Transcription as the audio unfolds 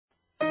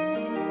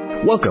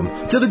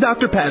Welcome to the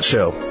Dr. Pat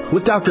Show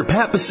with Dr.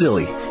 Pat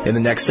Basili. In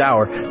the next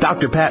hour,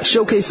 Dr. Pat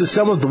showcases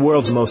some of the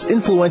world's most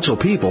influential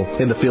people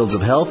in the fields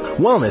of health,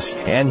 wellness,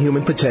 and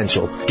human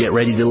potential. Get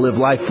ready to live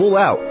life full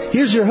out.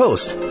 Here's your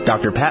host,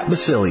 Dr. Pat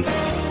Basili.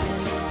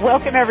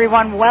 Welcome,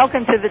 everyone.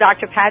 Welcome to the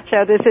Dr. Pat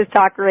Show. This is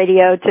Talk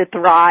Radio to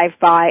Thrive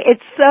By.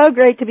 It's so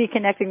great to be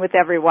connecting with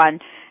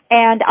everyone.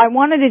 And I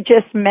wanted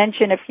to just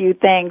mention a few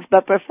things,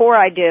 but before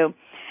I do,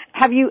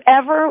 have you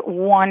ever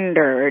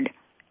wondered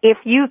if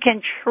you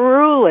can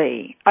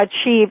truly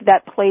achieve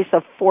that place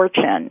of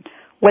fortune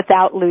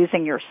without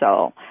losing your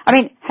soul? I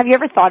mean, have you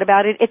ever thought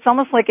about it? It's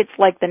almost like it's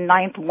like the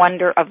ninth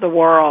wonder of the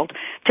world,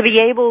 to be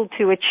able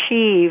to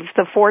achieve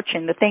the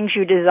fortune, the things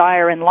you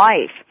desire in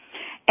life,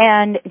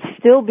 and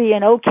still be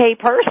an okay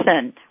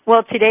person.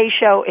 Well, today's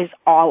show is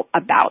all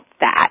about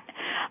that.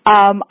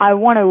 I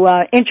want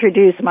to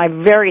introduce my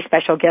very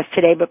special guest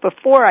today, but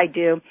before I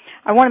do,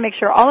 I want to make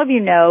sure all of you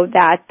know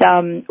that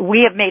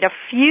we have made a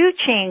few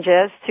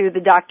changes to the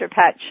Dr.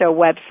 Pat Show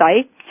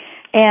website.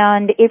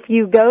 And if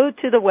you go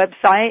to the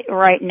website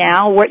right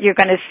now, what you're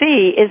going to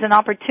see is an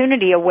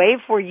opportunity, a way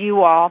for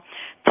you all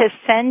to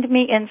send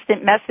me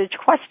instant message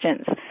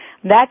questions.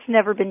 That's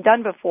never been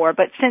done before,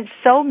 but since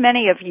so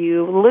many of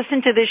you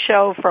listen to this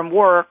show from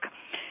work,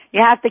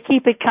 you have to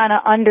keep it kind of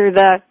under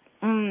the,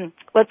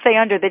 let's say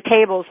under the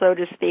table, so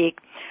to speak.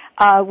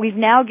 We've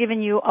now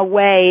given you a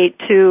way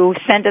to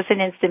send us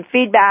an instant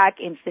feedback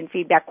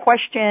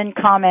question,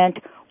 comment,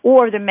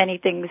 or the many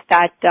things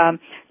that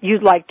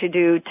you'd like to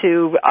do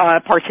to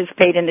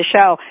participate in the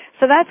show.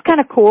 So that's kind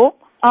of cool.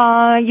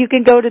 You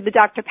can go to the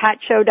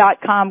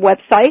drpatshow.com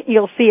website.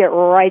 You'll see it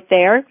right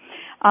there.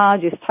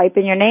 Just type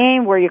in your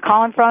name, where you're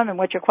calling from, and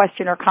what your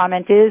question or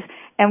comment is,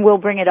 and we'll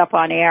bring it up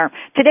on air.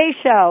 Today's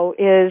show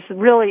is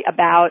really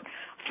about,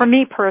 for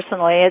me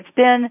personally,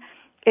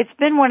 it's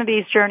been one of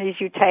these journeys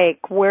you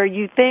take where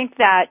you think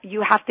that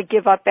you have to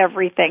give up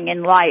everything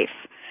in life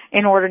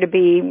in order to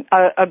be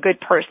a good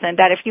person,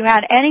 that if you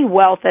had any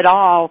wealth at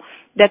all,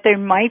 that there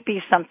might be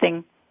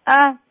something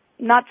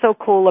not so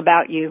cool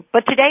about you.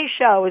 But today's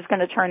show is going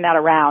to turn that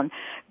around.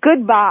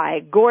 Goodbye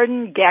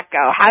Gordon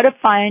Gekko, how to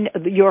find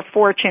your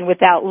fortune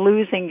without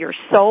losing your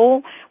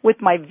soul,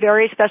 with my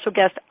very special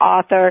guest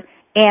author,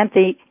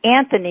 Anthony,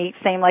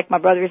 same like my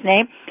brother's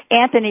name,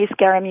 Anthony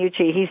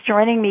Scaramucci. He's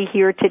joining me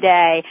here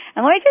today.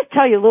 And let me just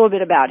tell you a little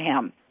bit about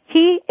him.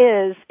 He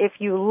is, if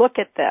you look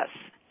at this,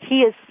 he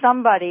is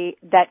somebody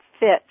that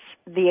fits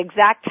the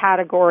exact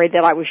category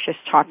that I was just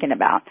talking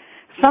about.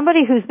 Somebody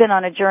who's been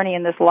on a journey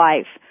in this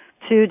life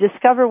to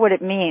discover what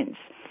it means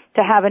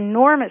to have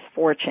enormous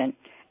fortune,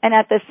 and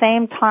at the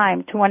same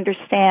time to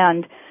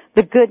understand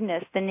the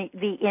goodness,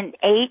 the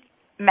innate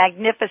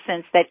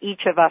magnificence that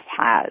each of us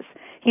has.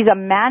 He's a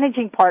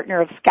managing partner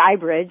of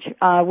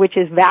Skybridge, which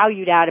is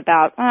valued at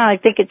about, I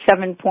think it's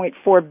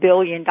 $7.4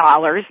 billion.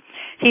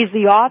 He's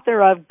the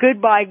author of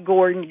Goodbye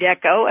Gordon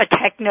Gekko,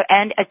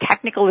 and a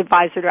technical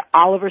advisor to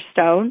Oliver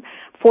Stone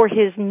for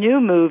his new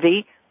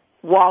movie,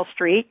 Wall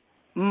Street,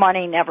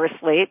 Money Never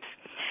Sleeps.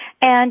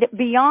 And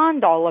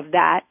beyond all of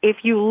that, if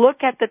you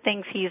look at the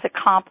things he's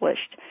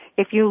accomplished,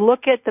 if you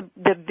look at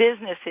the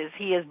businesses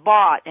he has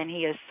bought and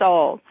he has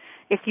sold,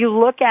 if you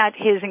look at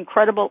his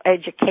incredible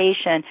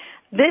education,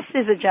 this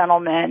is a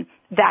gentleman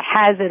that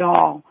has it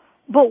all.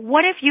 But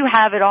what if you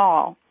have it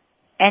all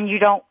and you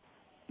don't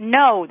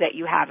know that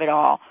you have it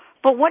all?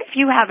 But what if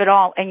you have it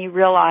all and you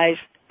realize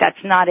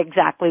that's not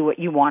exactly what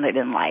you wanted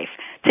in life?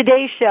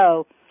 Today's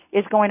show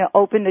is going to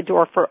open the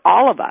door for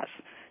all of us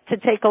to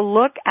take a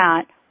look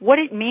at what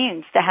it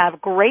means to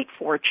have great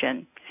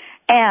fortune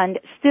and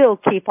still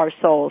keep our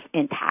souls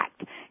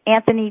intact.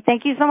 Anthony,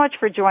 thank you so much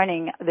for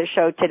joining the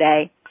show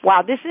today.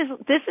 Wow, this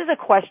is a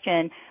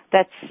question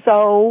that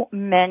so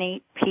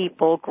many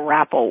people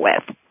grapple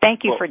with.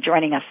 Thank you for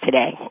joining us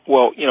today.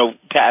 Well,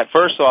 Pat,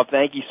 first off,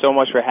 thank you so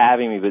much for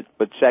having me.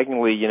 But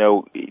secondly,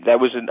 that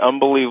was an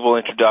unbelievable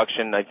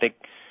introduction. I think,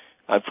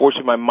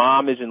 unfortunately, my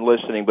mom isn't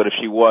listening, but if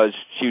she was,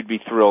 she would be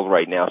thrilled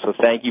right now. So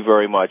thank you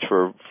very much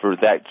for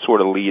that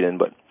sort of lead-in.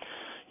 But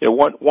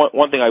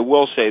one thing I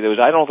will say, though, is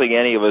I don't think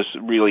any of us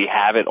really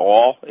have it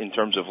all in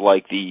terms of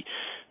like the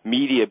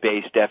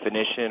media-based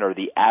definition or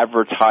the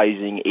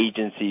advertising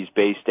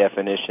agencies-based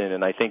definition.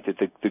 And I think that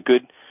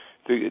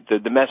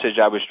the message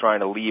I was trying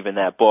to leave in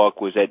that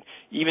book was that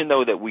even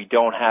though that we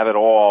don't have it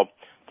all,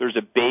 there's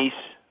a base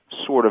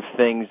sort of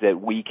things that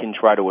we can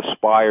try to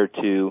aspire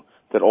to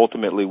that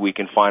ultimately we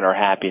can find our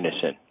happiness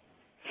in.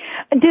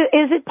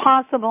 Is it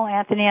possible,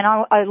 Anthony, and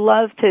I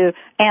love to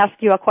ask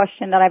you a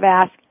question that I've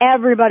asked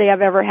everybody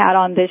I've ever had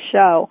on this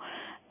show,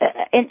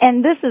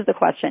 and this is the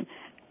question.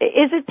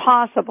 Is it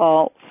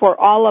possible for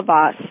all of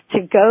us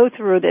to go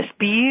through this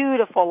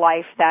beautiful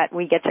life that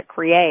we get to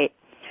create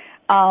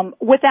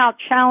without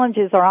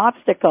challenges or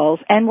obstacles?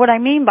 And what I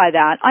mean by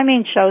that, I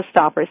mean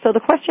showstoppers. So the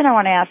question I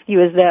want to ask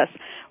you is this.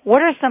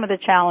 What are some of the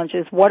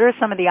challenges? What are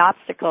some of the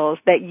obstacles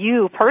that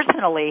you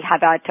personally have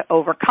had to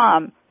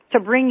overcome to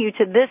bring you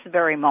to this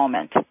very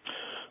moment?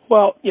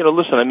 Well,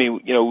 listen, I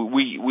mean,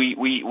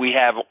 we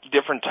have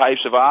different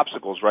types of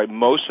obstacles, right?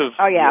 Most of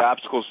the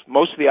obstacles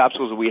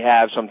that we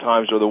have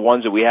sometimes are the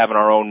ones that we have in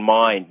our own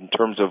mind in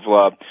terms of,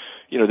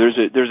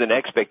 there's an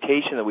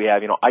expectation that we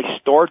have. I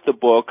start the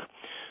book,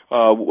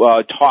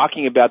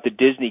 talking about the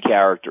Disney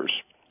characters.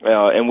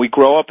 And we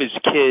grow up as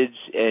kids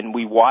and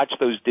we watch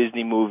those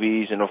Disney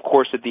movies, and of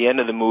course at the end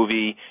of the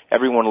movie,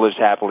 everyone lives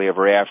happily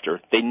ever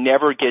after. They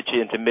never get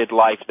you into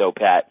midlife though,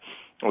 Pat.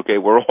 Okay,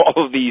 where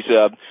all of these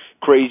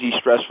crazy,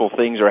 stressful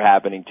things are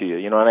happening to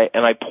you.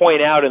 And I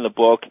point out in the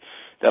book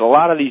that a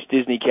lot of these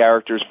Disney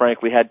characters,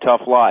 frankly, had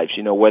tough lives.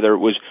 Whether it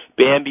was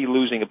Bambi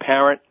losing a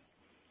parent,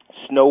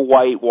 Snow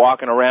White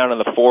walking around in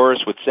the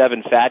forest with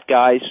 7 fat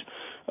guys,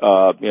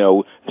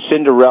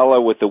 Cinderella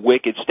with the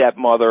wicked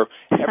stepmother.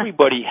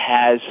 Everybody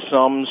has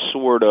some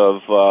sort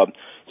of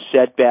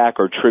setback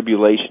or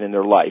tribulation in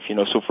their life.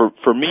 So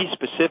for me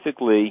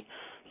specifically,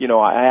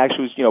 I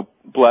actually was,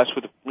 blessed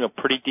with,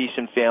 pretty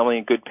decent family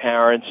and good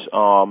parents.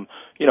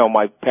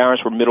 My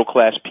parents were middle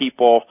class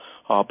people,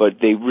 but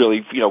they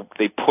really,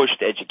 they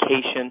pushed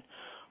education.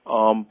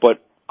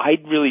 But I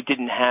really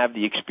didn't have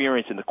the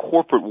experience in the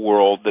corporate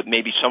world that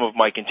maybe some of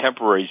my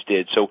contemporaries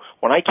did. So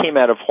when I came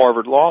out of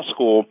Harvard Law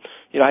School,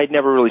 I had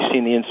never really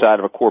seen the inside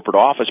of a corporate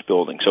office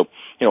building. So,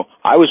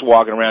 I was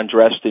walking around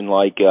dressed in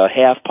like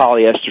half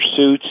polyester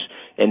suits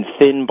and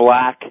thin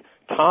black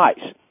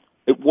ties.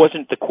 It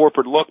wasn't the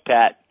corporate look,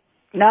 Pat.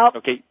 No. Nope.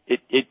 Okay.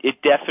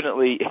 It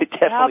definitely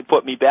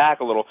put me back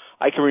a little.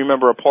 I can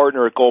remember a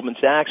partner at Goldman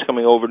Sachs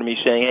coming over to me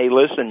saying, "Hey,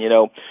 listen,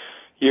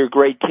 you're a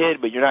great kid,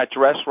 but you're not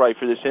dressed right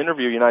for this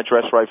interview. You're not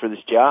dressed right for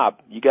this job.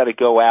 You got to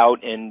go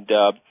out and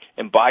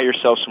buy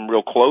yourself some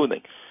real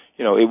clothing."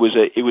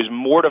 It was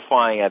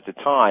mortifying at the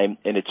time,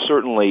 and it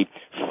certainly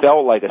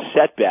felt like a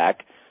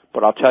setback.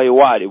 But I'll tell you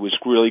what, it was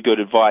really good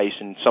advice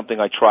and something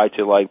I tried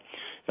to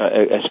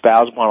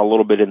espouse upon a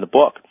little bit in the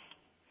book.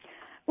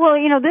 Well,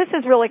 this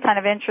is really kind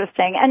of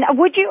interesting. And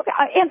would you,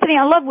 Anthony,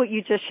 I love what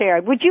you just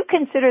shared. Would you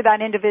consider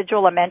that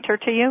individual a mentor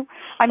to you?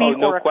 I mean,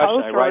 no or a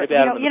question. coach? I write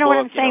about him in the book. What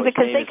I'm saying?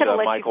 Because they could have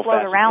let you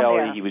float around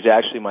there. He was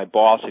actually my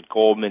boss at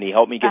Goldman. He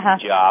helped me get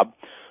the job.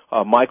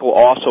 Michael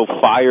also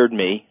fired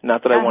me.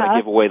 Not that I want to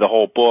give away the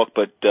whole book,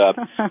 but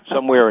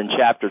somewhere in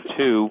chapter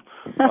 2,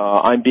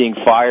 I'm being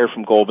fired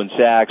from Goldman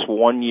Sachs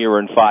 1 year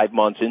and 5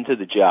 months into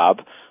the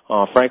job.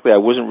 Frankly, I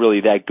wasn't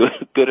really that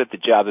good at the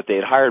job that they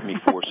had hired me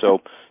for,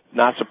 so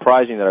not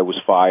surprising that I was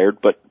fired.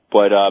 But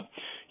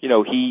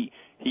he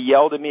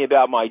yelled at me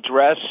about my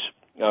dress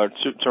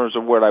in terms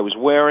of what I was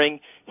wearing.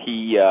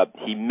 He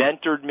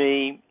mentored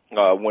me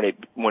when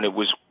it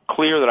was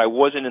clear that I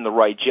wasn't in the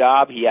right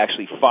job. He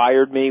actually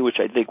fired me, which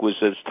I think was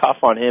as tough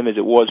on him as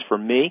it was for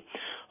me.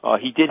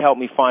 He did help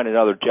me find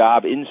another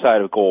job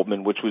inside of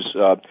Goldman, which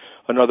was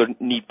another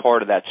neat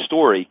part of that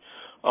story.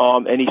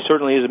 And he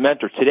certainly is a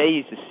mentor.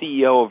 Today he's the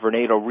CEO of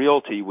Vornado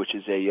Realty, which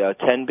is a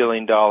 $10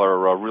 billion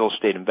real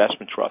estate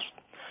investment trust.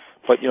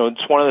 But,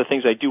 it's one of the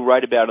things I do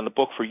write about in the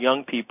book for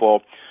young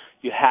people.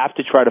 You have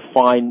to try to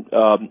find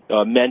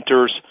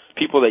mentors,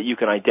 people that you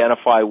can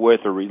identify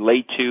with or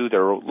relate to that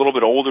are a little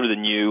bit older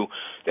than you,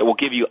 that will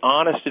give you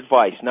honest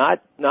advice,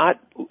 not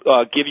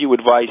give you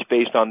advice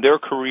based on their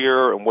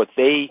career and what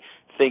they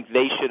think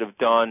they should have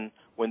done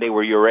when they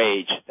were your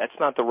age. That's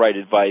not the right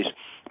advice,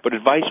 but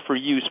advice for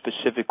you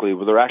specifically,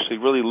 where they'll actually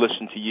really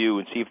listen to you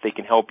and see if they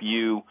can help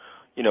you,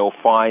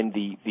 find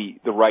the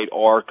right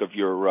arc of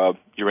your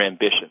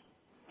ambition.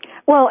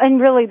 Well, and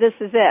really this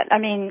is it. I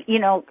mean,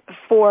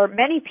 for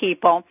many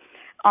people,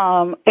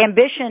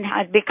 ambition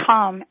has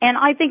become, and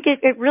I think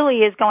it really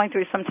is going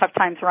through some tough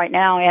times right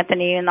now,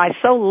 Anthony, and I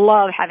so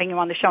love having you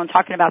on the show and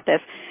talking about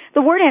this.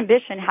 The word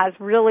ambition has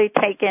really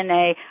taken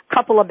a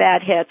couple of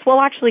bad hits. Well,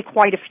 actually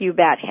quite a few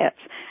bad hits.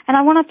 And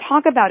I want to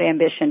talk about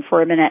ambition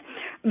for a minute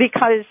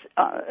because,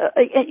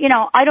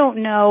 I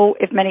don't know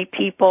if many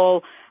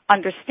people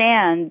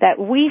understand that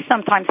we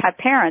sometimes have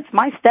parents.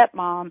 My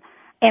stepmom,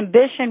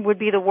 ambition would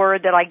be the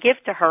word that I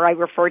give to her. I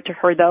refer to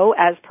her, though,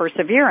 as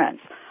perseverance.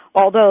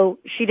 Although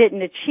she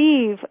didn't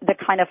achieve the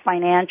kind of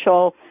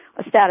financial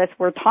status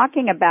we're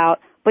talking about,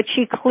 but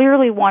she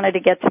clearly wanted to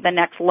get to the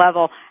next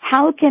level.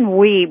 How can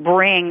we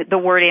bring the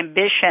word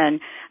ambition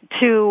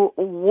to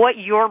what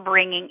you're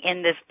bringing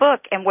in this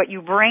book and what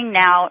you bring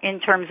now in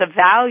terms of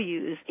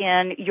values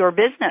in your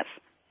business?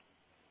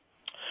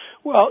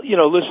 Well,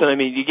 listen, I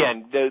mean,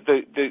 again,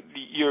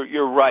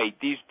 you're right.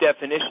 These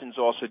definitions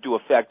also do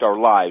affect our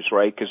lives,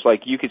 right? Because,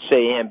 you could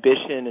say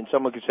ambition, and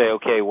someone could say,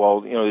 okay,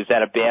 well, is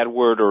that a bad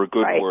word or a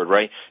good word,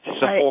 right?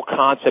 It's a whole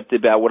concept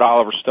about what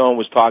Oliver Stone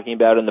was talking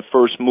about in the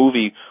first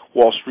movie,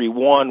 Wall Street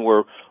 1,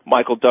 where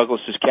Michael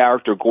Douglas's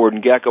character,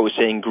 Gordon Gekko, was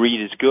saying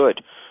greed is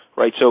good,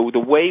 right? So the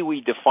way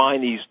we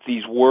define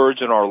these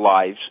words in our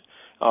lives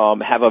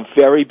have a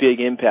very big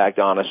impact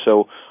on us.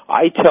 So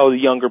I tell the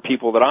younger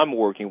people that I'm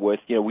working with,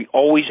 we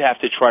always have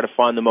to try to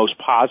find the most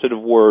positive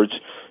words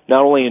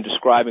not only in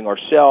describing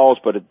ourselves,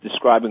 but in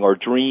describing our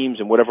dreams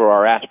and whatever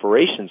our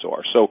aspirations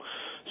are.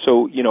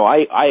 So, you know,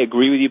 I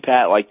agree with you,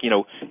 Pat. Like, you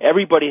know,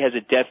 everybody has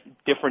a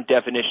different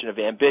definition of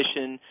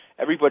ambition.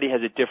 Everybody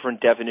has a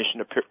different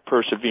definition of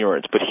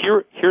perseverance. But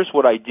here's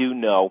what I do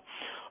know,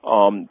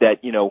 that,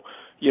 you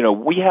know,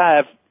 we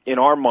have, in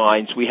our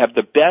minds, we have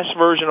the best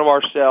version of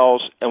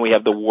ourselves and we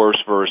have the worst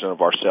version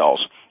of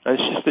ourselves. And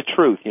it's just the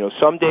truth. You know,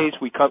 some days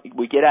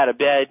we get out of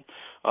bed,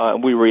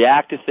 and we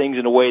react to things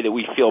in a way that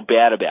we feel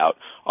bad about.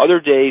 Other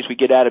days we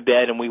get out of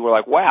bed and we were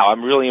like, wow,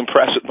 I'm really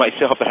impressed with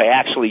myself that I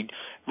actually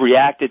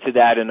reacted to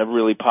that in a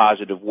really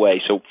positive way.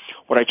 So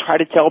what I try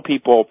to tell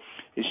people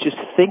is just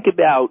think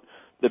about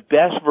the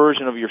best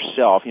version of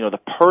yourself, you know, the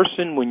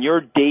person when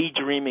you're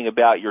daydreaming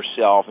about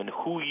yourself and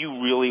who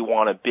you really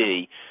want to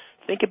be.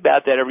 Think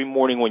about that every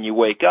morning when you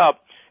wake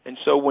up. And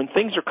so when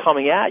things are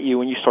coming at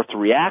you and you start to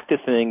react to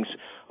things,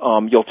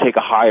 you'll take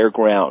a higher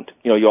ground.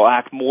 You know, you'll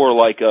act more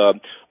like a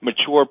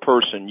mature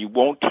person. You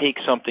won't take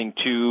something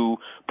too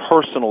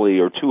personally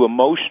or too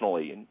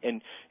emotionally.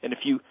 And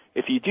if you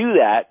do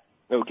that,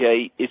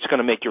 okay, it's going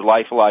to make your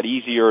life a lot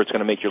easier. It's going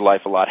to make your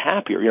life a lot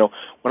happier. You know,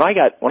 when I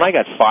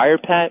got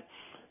fired, Pat,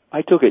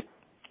 I took it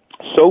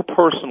so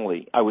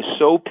personally. I was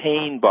so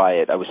pained by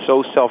it. I was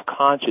so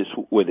self-conscious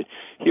with it.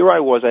 Here I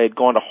was. I had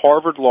gone to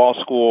Harvard Law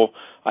School.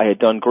 I had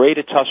done great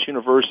at Tufts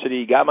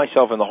University, got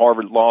myself in the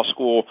Harvard Law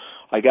School.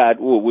 I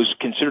got what was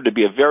considered to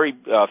be a very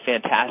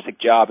fantastic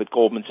job at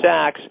Goldman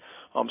Sachs.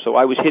 So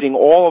I was hitting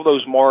all of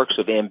those marks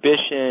of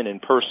ambition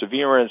and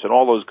perseverance and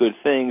all those good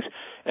things.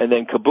 And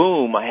then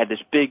kaboom, I had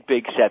this big,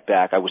 big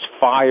setback. I was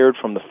fired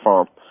from the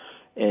firm.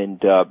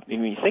 And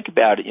when you think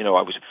about it, you know,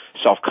 I was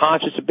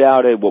self-conscious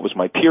about it. What was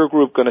my peer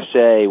group going to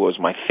say? What was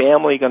my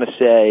family going to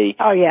say?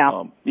 Oh,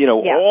 yeah. You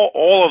know, yeah.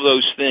 All of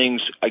those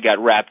things I got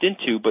wrapped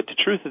into. But the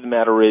truth of the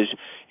matter is,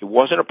 it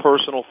wasn't a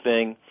personal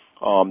thing.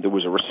 There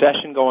was a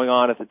recession going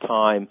on at the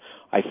time.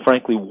 I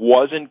frankly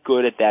wasn't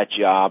good at that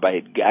job. I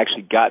had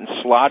actually gotten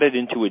slotted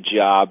into a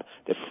job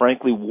that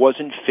frankly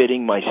wasn't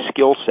fitting my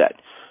skill set.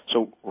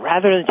 So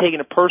rather than taking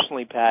it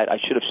personally, Pat, I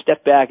should have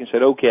stepped back and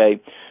said,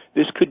 okay,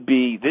 this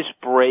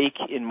break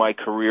in my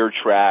career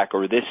track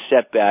or this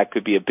setback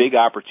could be a big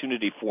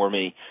opportunity for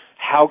me.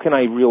 How can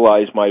I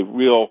realize my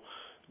real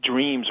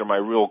dreams or my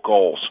real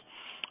goals?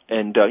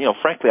 And, you know,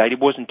 frankly, I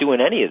wasn't doing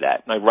any of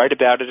that. And I write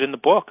about it in the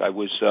book. I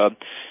was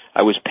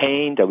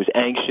pained. I was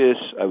anxious.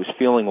 I was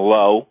feeling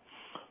low.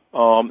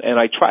 And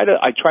I try to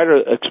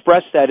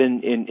express that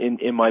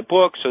in my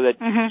book so that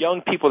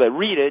young people that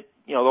read it,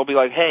 you know, they'll be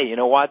like, hey, you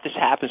know what? This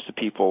happens to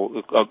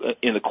people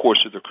in the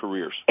course of their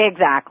careers.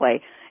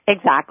 Exactly.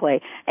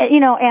 You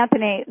know,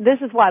 Anthony,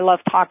 this is why I love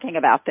talking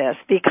about this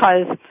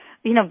because,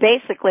 you know,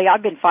 basically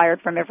I've been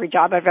fired from every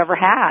job I've ever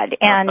had.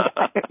 And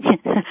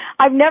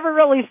I've never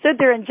really stood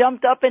there and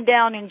jumped up and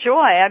down in joy.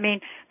 I mean,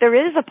 there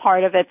is a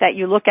part of it that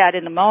you look at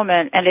in the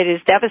moment and it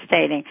is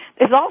devastating.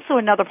 There's also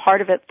another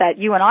part of it that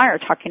you and I are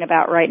talking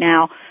about right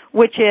now,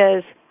 which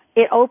is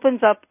it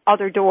opens up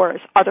other doors,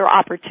 other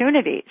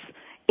opportunities.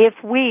 If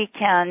we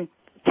can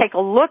take a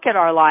look at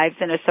our lives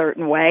in a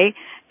certain way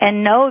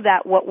and know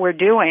that what we're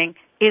doing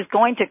is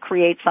going to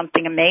create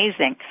something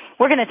amazing.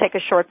 We're going to take a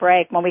short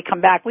break. When we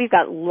come back, we've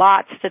got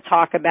lots to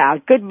talk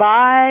about.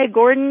 Goodbye,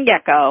 Gordon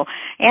Gekko.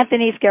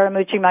 Anthony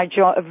Scaramucci, my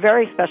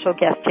very special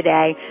guest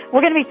today. We're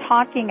going to be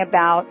talking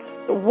about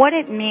what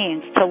it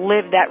means to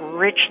live that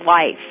rich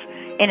life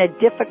in a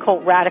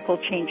difficult, radical,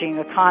 changing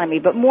economy.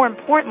 But more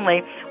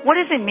importantly, what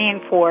does it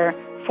mean for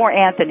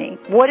Anthony?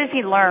 What has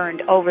he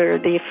learned over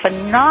the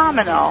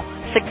phenomenal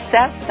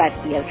success that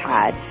he has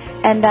had?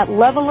 And that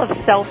level of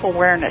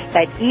self-awareness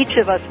that each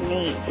of us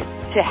needs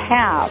to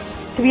have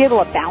to be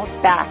able to bounce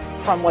back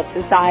from what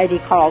society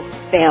calls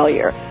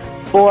failure.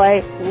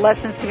 Boy,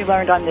 lessons to be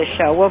learned on this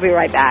show. We'll be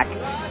right back.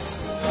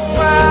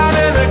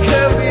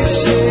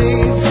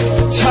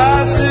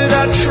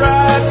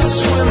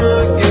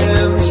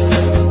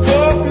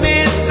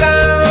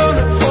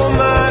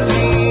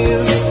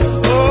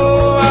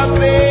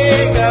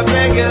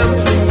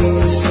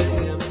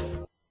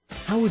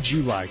 How would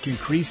you like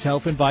increased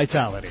health and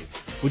vitality?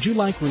 Would you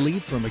like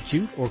relief from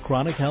acute or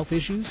chronic health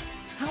issues?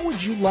 How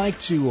would you like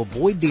to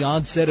avoid the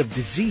onset of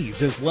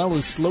disease as well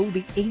as slow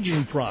the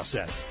aging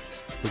process?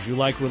 Would you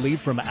like relief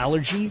from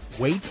allergy,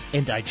 weight,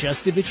 and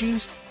digestive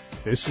issues?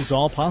 This is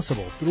all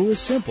possible through a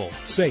simple,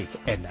 safe,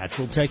 and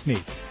natural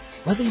technique.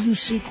 Whether you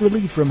seek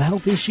relief from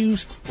health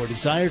issues or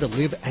desire to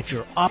live at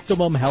your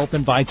optimum health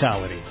and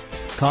vitality,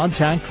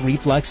 contact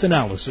reflex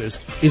analysis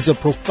is a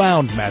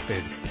profound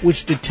method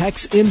which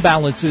detects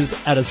imbalances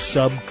at a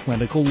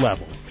subclinical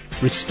level,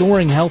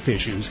 restoring health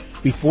issues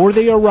before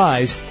they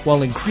arise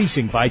while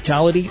increasing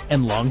vitality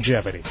and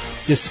longevity.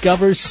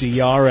 Discover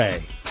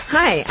CRA.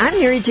 Hi, I'm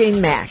Mary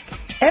Jane Mack.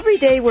 Every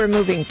day we're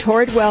moving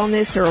toward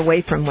wellness or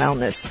away from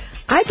wellness.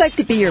 I'd like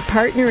to be your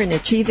partner in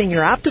achieving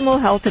your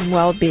optimal health and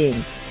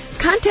well-being.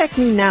 Contact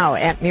me now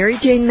at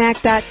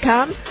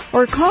maryjanemack.com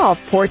or call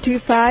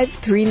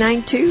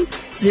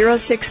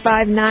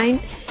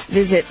 425-392-0659.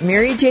 Visit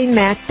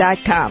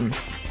maryjanemack.com.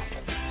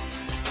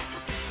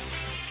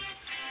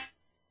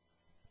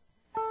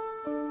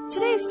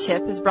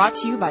 tip is brought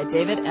to you by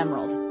David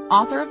Emerald,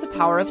 author of The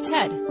Power of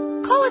TED.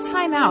 Call a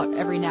time out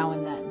every now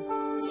and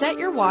then. Set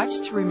your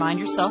watch to remind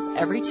yourself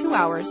every 2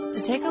 hours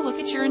to take a look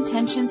at your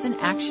intentions and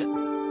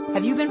actions.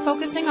 Have you been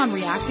focusing on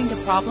reacting to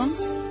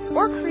problems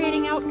or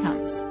creating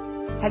outcomes?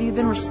 Have you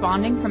been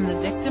responding from the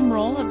victim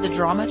role of the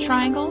drama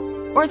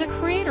triangle or the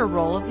creator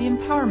role of the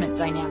empowerment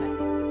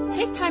dynamic?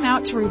 Take time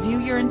out to review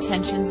your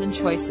intentions and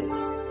choices,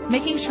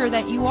 making sure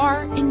that you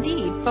are,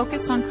 indeed,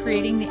 focused on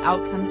creating the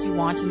outcomes you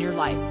want in your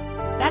life.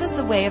 That is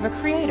the way of a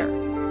creator.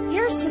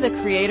 Here's to the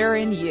creator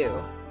in you.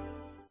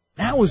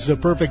 Now is the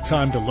perfect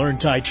time to learn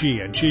Tai Chi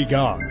and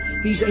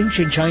Qigong. These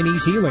ancient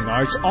Chinese healing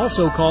arts,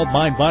 also called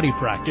mind-body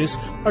practice,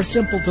 are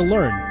simple to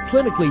learn,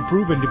 clinically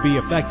proven to be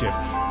effective,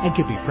 and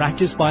can be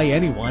practiced by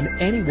anyone,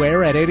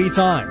 anywhere, at any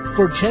time.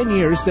 For 10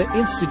 years, the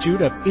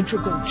Institute of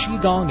Integral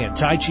Qigong and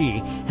Tai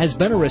Chi has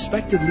been a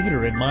respected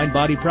leader in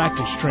mind-body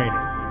practice training.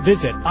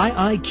 Visit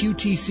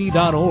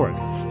iiqtc.org.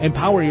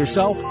 Empower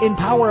yourself,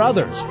 empower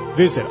others.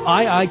 Visit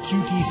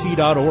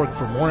iiqtc.org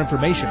for more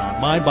information on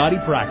mind-body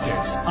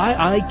practice.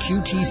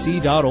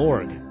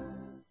 iiqtc.org.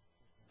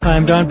 Hi,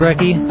 I'm Don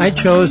Brecky. I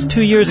chose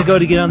 2 years ago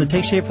to get on the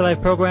Take Shape for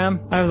Life program.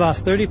 I've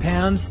lost 30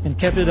 pounds and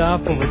kept it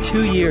off over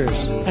 2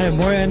 years. I have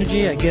more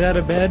energy. I get out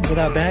of bed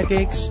without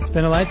backaches. It's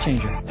been a life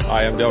changer.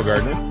 Hi, I'm Dale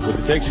Gardner. With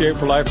the Take Shape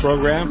for Life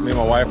program, me and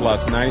my wife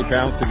lost 90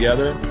 pounds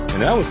together,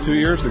 and that was 2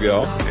 years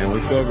ago, and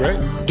we feel great.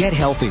 Get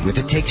healthy with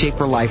the Take Shape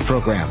for Life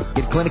program.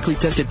 Get clinically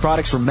tested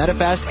products from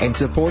Medifast and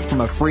support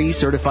from a free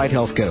certified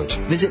health coach.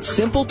 Visit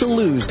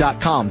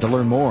simpletolose.com to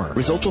learn more.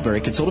 Results will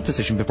vary. Consult a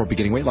physician before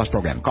beginning weight loss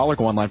program. Call or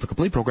go online for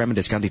complete program and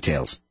discount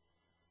details.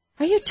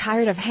 Are you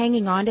tired of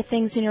hanging on to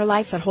things in your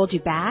life that hold you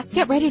back?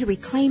 Get ready to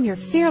reclaim your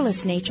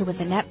fearless nature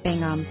with Annette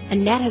Bingham.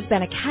 Annette has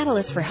been a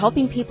catalyst for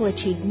helping people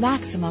achieve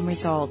maximum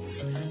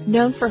results.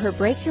 Known for her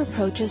breakthrough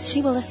approaches,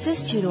 she will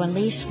assist you to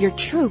unleash your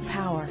true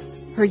power.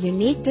 Her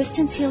unique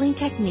distance healing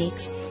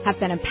techniques have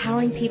been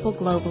empowering people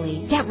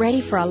globally. Get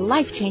ready for a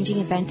life-changing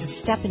event to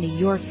step into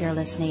your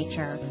fearless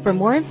nature. For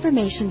more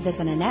information,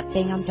 visit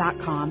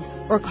AnnetteBingham.com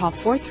or call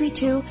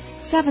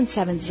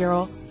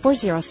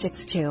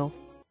 432-770-4062.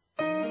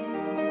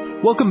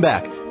 Welcome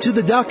back to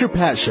the Dr.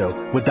 Pat Show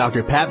with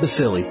Dr. Pat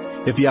Basili.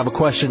 If you have a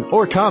question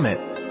or comment,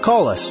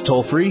 call us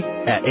toll-free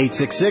at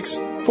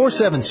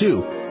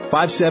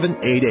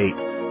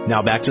 866-472-5788.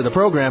 Now back to the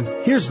program.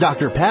 Here's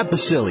Dr. Pat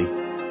Basili.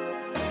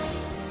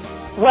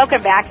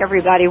 Welcome back,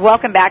 everybody.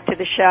 Welcome back to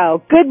the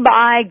show.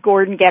 Goodbye,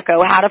 Gordon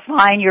Gekko, How to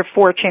Find Your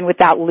Fortune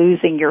Without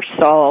Losing Your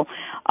Soul.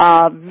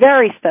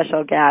 Very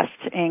special guest,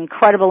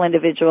 incredible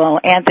individual,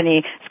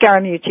 Anthony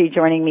Scaramucci,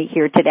 joining me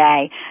here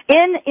today.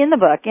 In the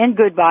book, in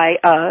Goodbye,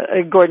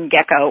 Gordon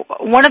Gekko,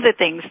 one of the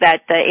things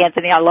that,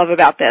 Anthony, I love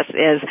about this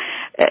is,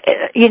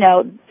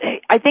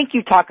 I think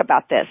you talk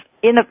about this.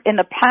 In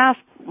the past,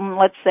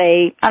 let's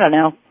say,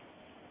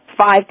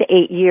 5 to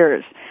 8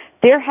 years,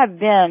 there have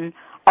been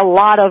a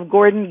lot of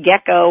Gordon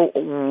Gekko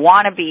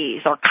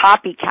wannabes or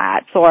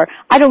copycats, or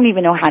I don't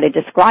even know how to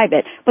describe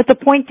it. But the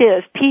point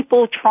is,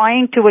 people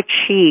trying to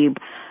achieve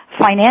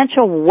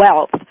financial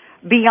wealth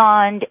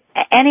beyond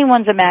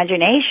anyone's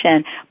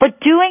imagination, but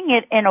doing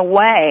it in a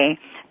way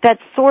that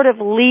sort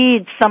of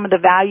leads some of the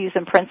values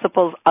and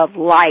principles of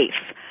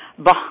life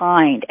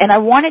behind. And I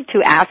wanted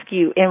to ask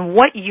you, in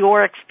what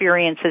your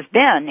experience has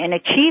been in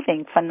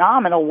achieving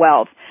phenomenal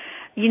wealth,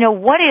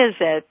 what is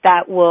it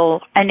that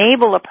will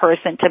enable a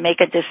person to make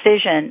a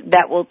decision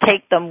that will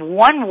take them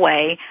one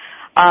way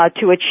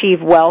to achieve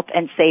wealth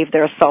and save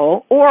their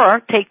soul, or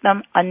take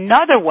them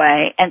another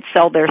way and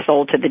sell their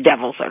soul to the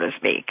devil, so to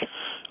speak?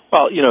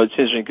 Well, it's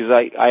interesting because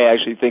I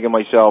actually think of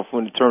myself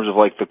in terms of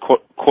like the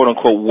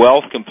quote-unquote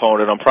wealth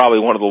component. I'm probably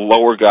one of the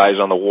lower guys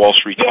on the Wall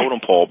Street totem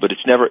pole, but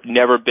it's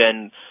never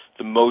been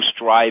the most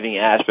driving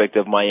aspect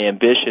of my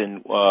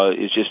ambition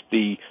is just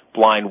the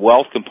blind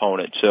wealth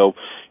component. So,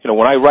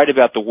 when I write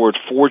about the word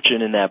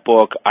fortune in that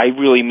book, I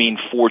really mean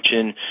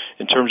fortune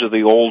in terms of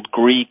the old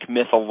Greek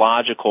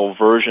mythological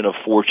version of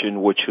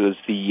fortune, which was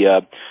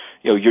the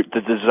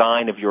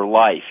design of your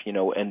life,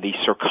 and the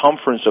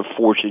circumference of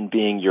fortune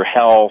being your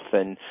health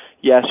and,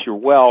 yes, your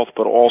wealth,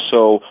 but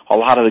also a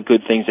lot of the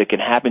good things that can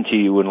happen to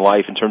you in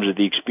life in terms of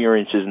the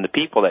experiences and the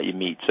people that you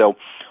meet. So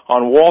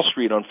on Wall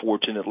Street,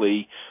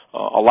 unfortunately,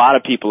 a lot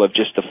of people have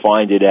just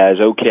defined it as,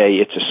 okay,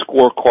 it's a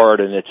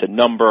scorecard and it's a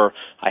number.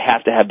 I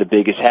have to have the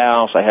biggest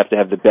house. I have to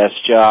have the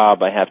best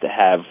job. I have to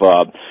have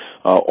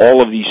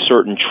all of these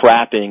certain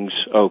trappings,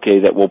 okay,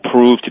 that will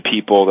prove to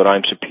people that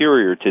I'm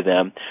superior to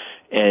them.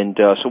 And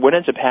so what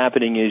ends up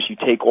happening is you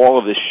take all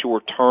of this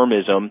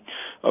short-termism,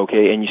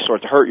 okay, and you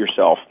start to hurt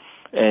yourself.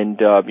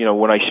 And,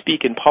 when I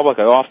speak in public,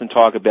 I often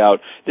talk about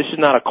this is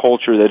not a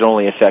culture that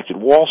only affected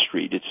Wall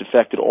Street. It's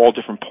affected all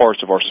different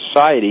parts of our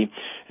society.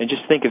 And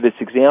just think of this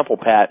example,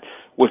 Pat,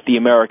 with the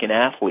American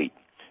athlete.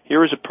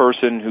 Here is a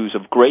person who's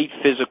of great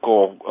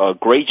physical,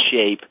 great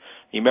shape.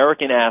 The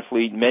American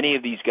athlete, many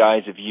of these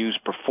guys have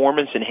used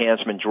performance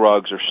enhancement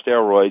drugs or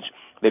steroids.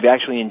 They've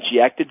actually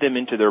injected them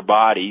into their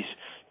bodies,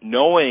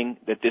 knowing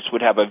that this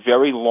would have a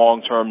very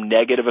long-term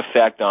negative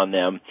effect on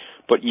them,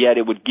 but yet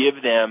it would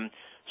give them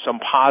some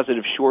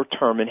positive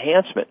short-term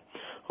enhancement.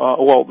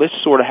 Well, this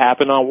sort of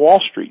happened on Wall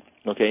Street,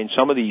 okay, in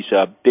some of these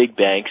big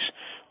banks.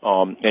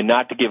 And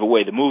not to give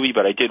away the movie,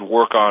 but I did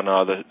work on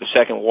the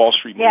second Wall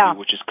Street movie,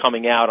 which is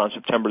coming out on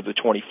September the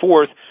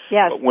 24th.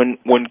 Yes. But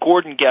when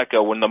Gordon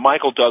Gekko, when the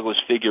Michael Douglas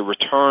figure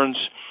returns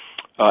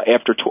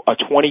after a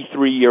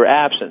 23-year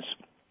absence,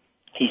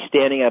 he's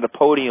standing at a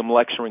podium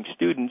lecturing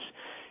students,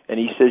 and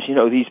he says,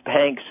 these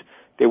banks,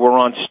 they were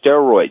on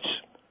steroids,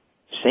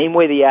 same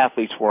way the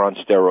athletes were on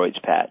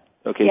steroids, Pat.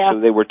 Okay, so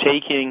they were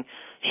taking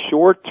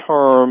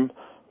short-term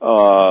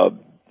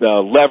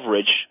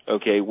leverage,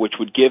 okay, which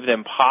would give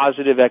them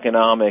positive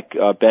economic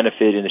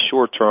benefit in the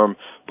short term,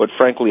 but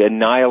frankly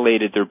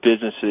annihilated their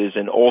businesses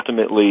and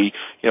ultimately,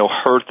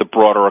 hurt the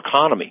broader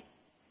economy.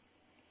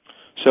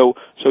 So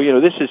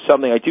this is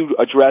something I do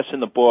address in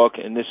the book,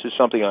 and this is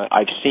something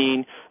I've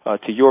seen.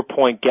 To your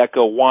point,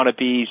 Gekko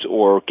wannabes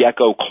or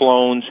Gekko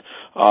clones.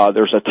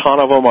 There's a ton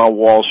of them on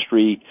Wall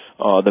Street.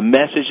 The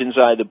message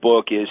inside the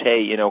book is,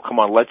 hey, come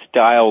on, let's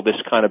dial this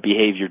kind of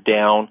behavior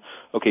down.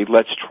 Okay,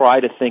 let's try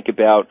to think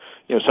about,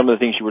 some of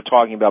the things you were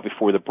talking about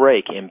before the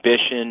break.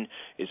 Ambition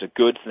is a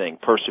good thing.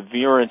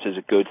 Perseverance is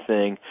a good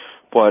thing.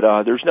 But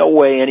there's no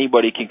way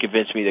anybody can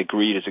convince me that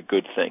greed is a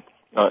good thing.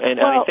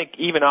 And I think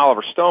even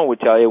Oliver Stone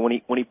would tell you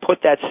when he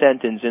put that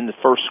sentence in the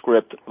first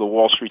script, the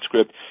Wall Street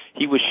script,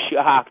 he was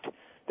shocked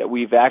that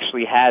we've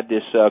actually had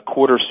this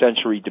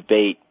quarter-century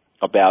debate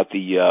about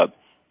the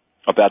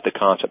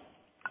concept.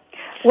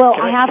 Well,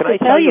 I have to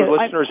tell you,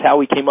 listeners, how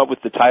he came up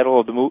with the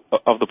title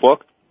of the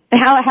book.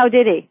 How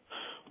did he?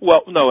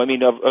 Well, no, I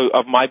mean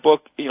of my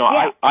book.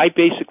 I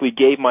basically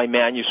gave my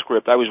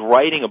manuscript. I was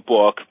writing a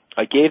book.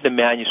 I gave the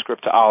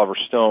manuscript to Oliver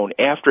Stone.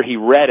 After he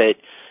read it,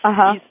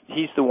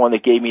 he's the one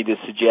that gave me the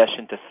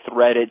suggestion to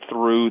thread it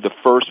through the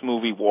first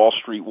movie, Wall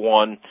Street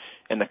 1,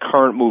 and the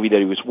current movie that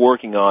he was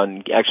working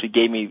on. He actually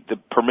gave me the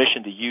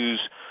permission to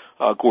use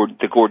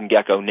the Gordon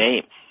Gekko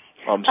name.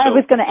 I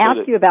was going to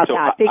ask you about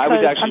that. Because I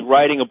was actually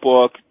writing a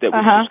book that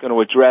was just going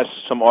to address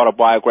some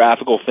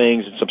autobiographical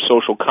things and some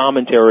social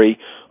commentary,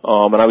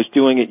 and I was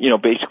doing it,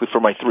 basically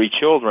for my 3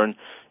 children.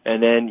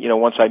 And then,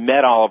 once I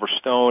met Oliver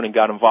Stone and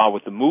got involved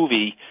with the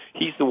movie,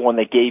 he's the one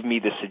that gave me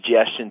the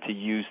suggestion to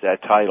use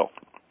that title.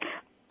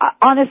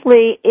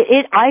 Honestly,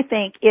 I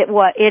think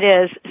it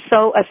is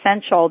so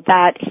essential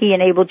that he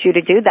enabled you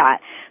to do that,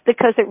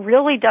 because it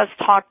really does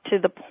talk to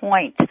the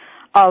point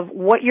of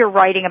what you're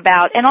writing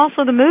about, and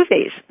also the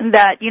movies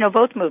that,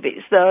 both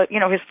movies,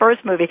 his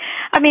first movie.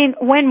 I mean,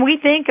 when we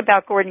think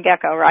about Gordon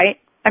Gekko, right?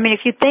 I mean,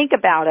 if you think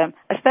about him,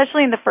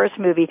 especially in the first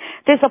movie,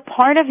 there's a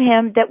part of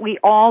him that we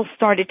all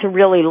started to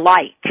really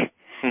like,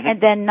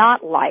 and then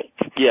not like.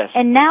 Yes.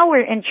 And now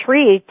we're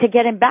intrigued to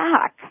get him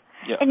back.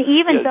 Yeah. And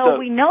even though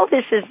we know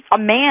this is a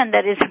man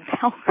that is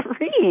about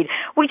greed,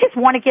 we just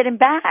want to get him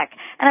back.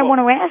 And I want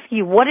to ask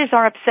you, what is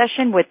our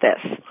obsession with this?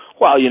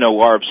 Well,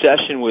 our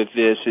obsession with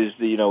this is,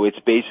 it's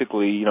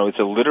basically, it's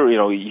a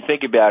literary, you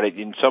think about it,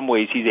 in some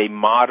ways he's a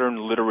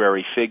modern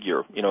literary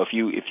figure.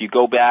 If you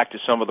go back to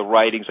some of the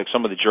writings, like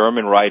some of the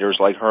German writers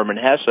like Hermann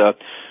Hesse,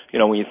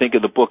 when you think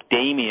of the book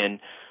Damien,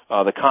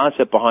 the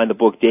concept behind the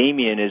book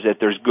Damien is that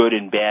there's good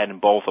and bad in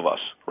both of us,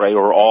 right?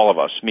 Or all of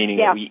us, meaning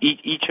that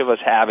each of us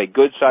have a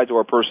good side to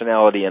our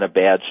personality and a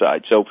bad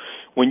side. So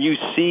when you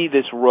see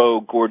this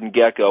rogue, Gordon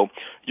Gekko,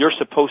 you're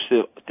supposed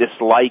to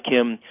dislike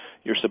him.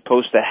 You're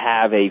supposed to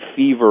have a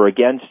fever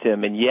against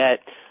him, and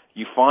yet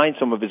you find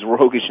some of his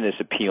roguishness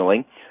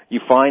appealing. You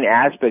find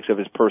aspects of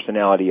his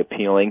personality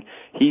appealing.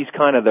 He's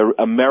kind of the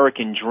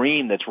American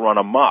dream that's run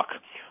amok.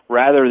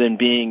 Rather than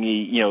being,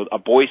 a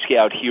Boy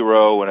Scout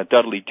hero and a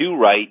Dudley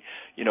Do-Right,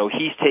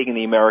 he's taken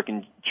the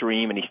American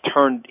dream and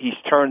he's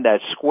turned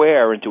that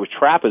square into a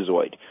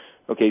trapezoid.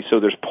 Okay, so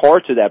there's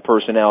parts of that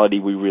personality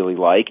we really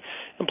like.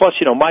 And plus,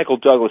 Michael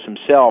Douglas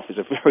himself is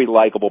a very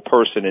likable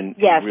person in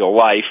real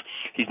life.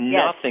 He's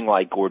nothing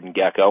like Gordon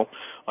Gekko.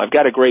 I've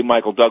got a great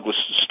Michael Douglas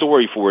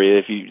story for you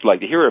if you'd like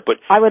to hear it. But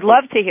I would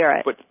love to hear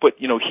it. But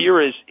here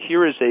is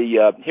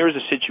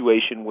a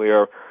situation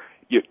where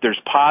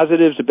there's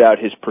positives about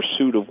his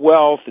pursuit of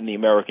wealth and the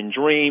American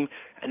dream,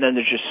 and then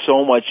there's just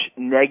so much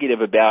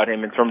negative about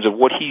him in terms of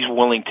what he's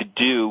willing to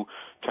do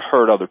to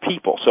hurt other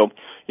people. So,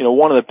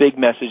 one of the big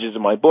messages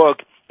in my book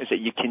is that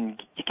you can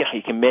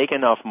make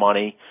enough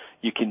money,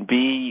 you can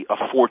be a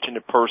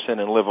fortunate person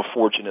and live a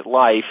fortunate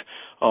life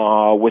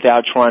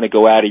without trying to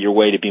go out of your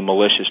way to be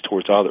malicious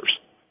towards others.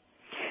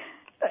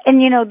 And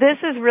this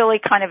is really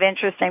kind of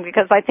interesting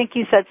because I think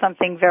you said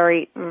something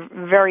very,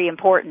 very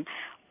important.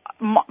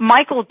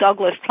 Michael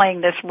Douglas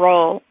playing this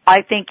role,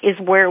 I think, is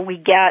where we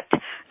get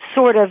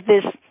sort of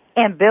this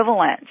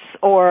ambivalence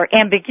or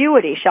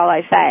ambiguity, shall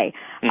I say,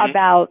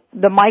 about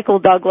the Michael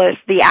Douglas,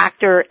 the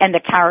actor, and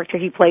the character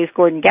he plays,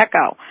 Gordon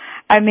Gekko.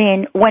 I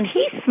mean, when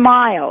he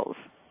smiles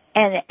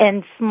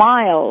and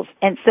smiles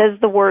and says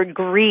the word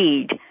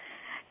greed,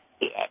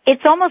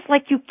 it's almost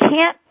like you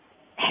can't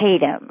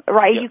hate him,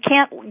 right? Yeah. You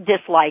can't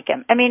dislike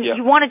him. I mean,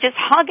 you want to just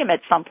hug him at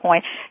some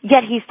point,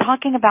 yet he's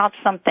talking about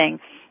something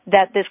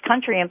that this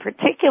country in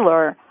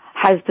particular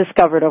has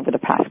discovered over the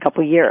past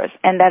couple of years,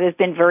 and that has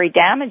been very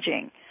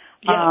damaging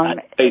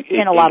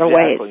in a lot of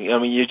ways. I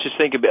mean, you just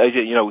think about,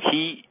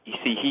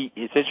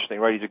 it's interesting,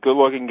 right? He's a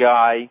good-looking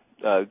guy,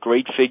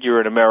 great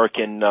figure in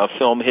American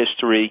film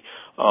history.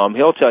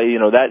 He'll tell you,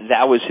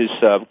 that was his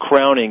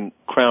crowning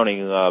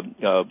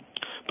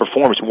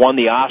performance, won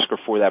the Oscar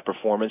for that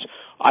performance.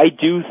 I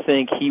do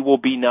think he will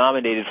be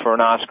nominated for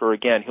an Oscar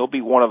again. He'll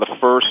be one of the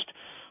first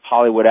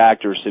Hollywood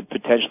actors to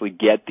potentially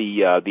get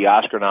the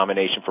Oscar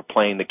nomination for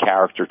playing the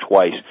character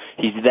twice.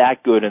 He's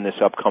that good in this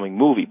upcoming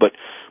movie. But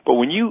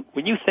when you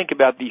think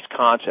about these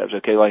concepts,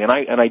 okay,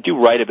 and I do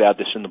write about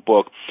this in the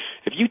book,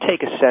 if you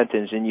take a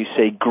sentence and you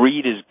say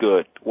greed is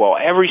good, well,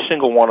 every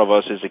single one of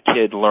us as a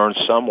kid learned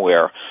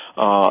somewhere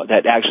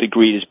that actually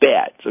greed is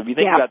bad. So if you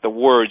think about the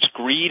words,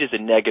 greed is a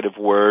negative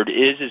word,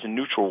 is a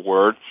neutral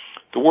word,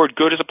 the word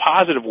good is a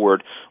positive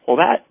word. Well,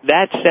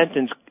 that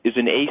sentence is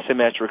an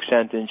asymmetric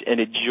sentence, and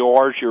it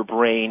jars your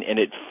brain, and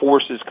it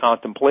forces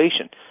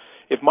contemplation.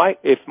 If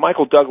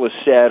Michael Douglas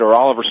said, or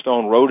Oliver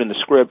Stone wrote in the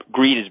script,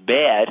 greed is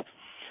bad,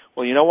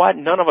 well, you know what?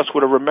 None of us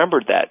would have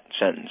remembered that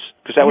sentence,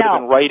 because that would have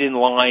been right in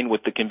line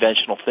with the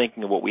conventional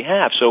thinking of what we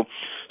have. So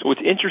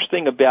what's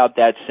interesting about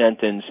that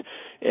sentence,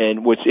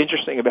 and what's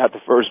interesting about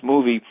the first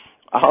movie,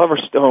 Oliver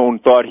Stone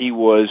thought he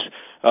was,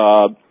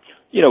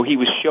 he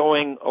was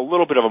showing a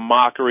little bit of a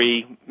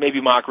mockery. Maybe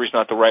mockery is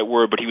not the right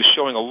word, but he was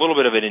showing a little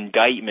bit of an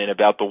indictment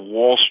about the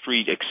Wall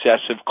Street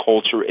excessive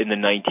culture in the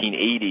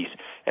 1980s.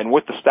 And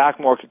with the stock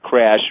market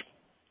crash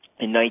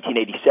in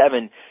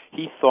 1987,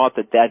 he thought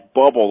that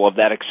bubble of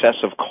that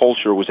excessive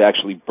culture was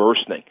actually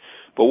bursting.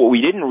 But what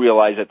we didn't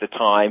realize at the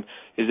time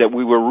is that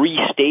we were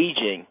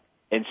restaging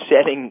and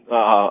setting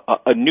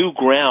a new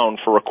ground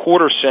for a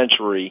quarter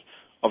century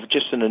of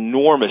just an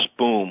enormous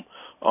boom.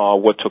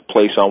 What took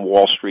place on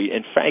Wall Street,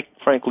 and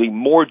frankly,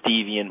 more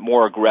deviant,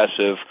 more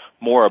aggressive,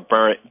 more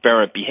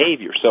aberrant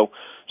behavior. So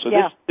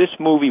this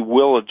movie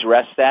will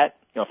address that,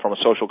 from a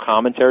social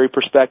commentary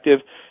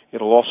perspective.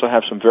 It'll also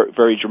have some very,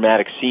 very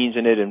dramatic scenes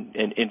in it, and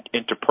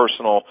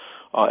interpersonal.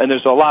 And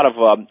there's a lot of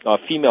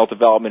female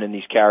development in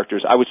these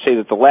characters. I would say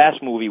that the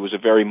last movie was a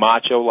very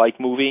macho-like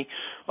movie.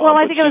 Well,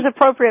 I think it was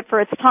appropriate for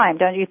its time,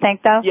 don't you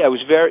think, though? Yeah, it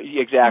was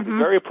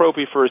very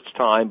appropriate for its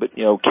time. But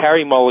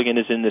Carey Mulligan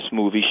is in this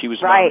movie. She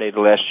was nominated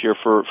last year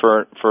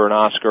for an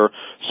Oscar.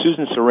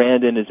 Susan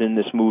Sarandon is in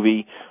this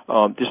movie.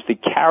 Just the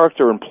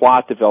character and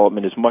plot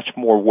development is much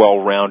more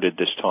well-rounded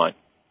this time.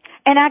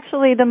 And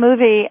actually, the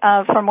movie,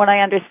 from what I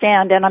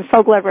understand, and I'm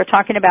so glad we're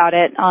talking about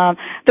it,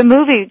 the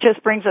movie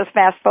just brings us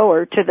fast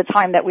forward to the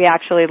time that we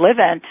actually live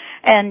in.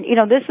 And,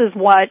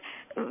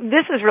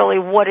 this is really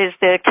what is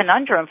the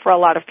conundrum for a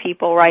lot of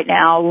people right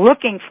now,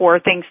 looking for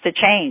things to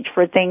change,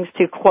 for things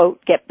to,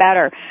 quote, get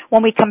better.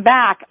 When we come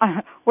back,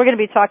 we're going to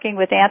be talking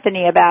with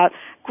Anthony about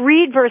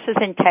greed versus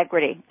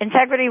integrity.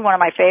 Integrity, one of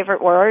my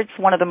favorite words,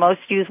 one of the most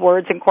used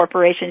words in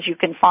corporations you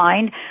can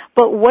find.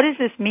 But what does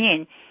this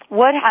mean?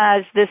 What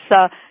has this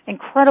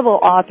incredible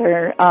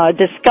author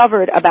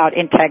discovered about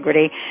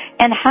integrity,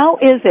 and how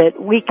is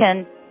it we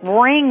can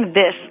bring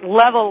this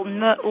level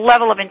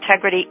of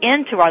integrity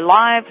into our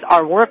lives,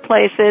 our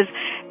workplaces,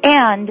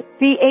 and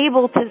be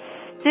able to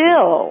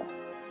still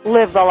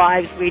live the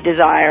lives we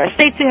desire?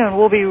 Stay tuned.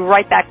 We'll be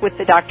right back with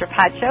the Dr.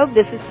 Pat Show.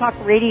 This is Talk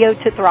Radio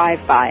to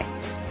Thrive By.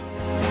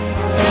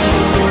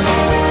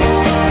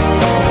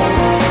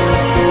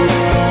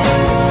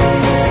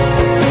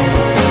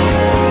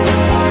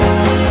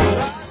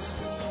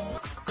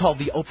 Called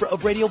the Oprah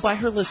of radio by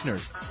her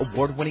listeners.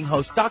 Award-winning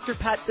host Dr.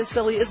 Pat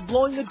Baccili is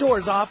blowing the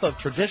doors off of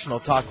traditional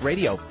talk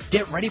radio.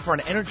 Get ready for an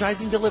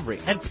energizing delivery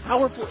and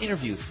powerful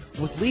interviews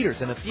with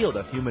leaders in the field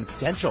of human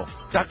potential.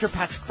 Dr.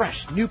 Pat's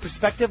fresh, new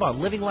perspective on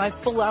living life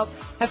full out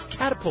has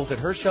catapulted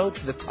her show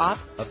to the top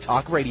of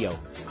talk radio.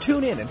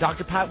 Tune in and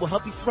Dr. Pat will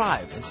help you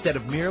thrive instead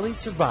of merely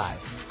survive.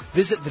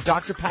 Visit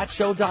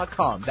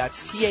thedrpatshow.com. That's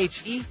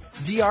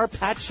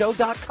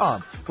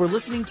THEDRPatShow.com for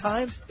listening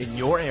times in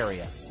your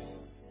area.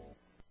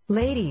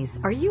 Ladies,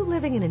 are you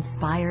living an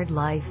inspired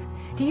life?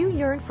 Do you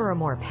yearn for a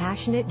more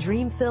passionate,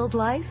 dream-filled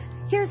life?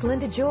 Here's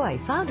Linda Joy,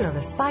 founder of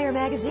Aspire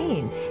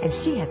Magazine, and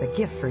she has a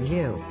gift for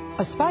you.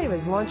 Aspire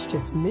has launched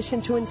its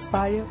Mission to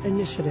Inspire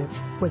initiative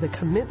with a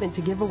commitment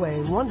to give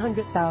away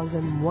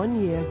 100,000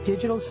 one-year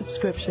digital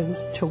subscriptions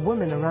to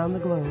women around the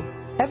globe.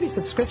 Every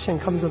subscription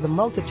comes with a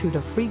multitude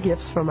of free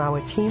gifts from our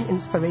Team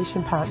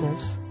Inspiration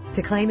partners.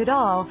 To claim it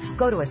all,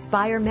 go to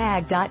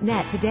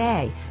aspiremag.net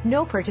today.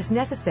 No purchase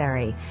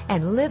necessary.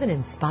 And live an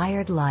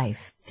inspired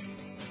life.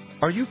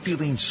 Are you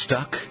feeling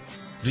stuck?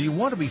 Do you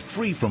want to be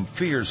free from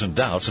fears and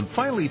doubts and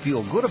finally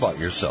feel good about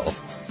yourself,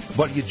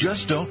 but you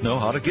just don't know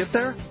how to get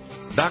there?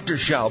 Dr.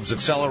 Schaub's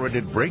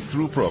Accelerated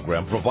Breakthrough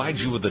Program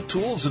provides you with the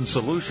tools and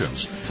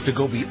solutions to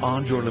go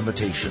beyond your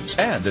limitations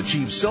and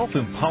achieve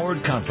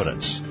self-empowered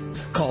confidence.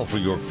 Call for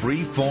your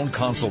free phone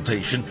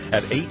consultation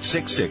at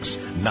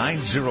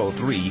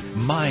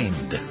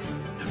 866-903-MIND.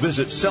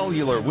 Visit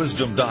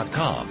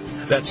cellularwisdom.com.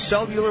 That's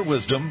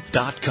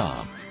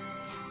cellularwisdom.com.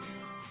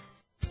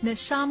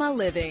 Neshama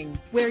Living,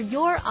 where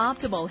your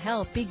optimal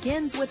health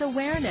begins with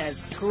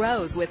awareness,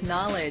 grows with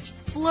knowledge,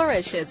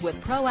 flourishes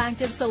with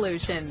proactive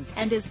solutions,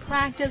 and is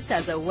practiced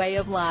as a way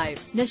of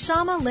life.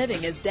 Neshama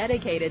Living is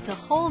dedicated to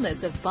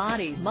wholeness of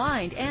body,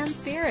 mind, and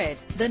spirit.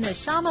 The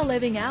Neshama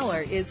Living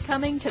Hour is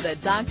coming to the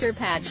Dr.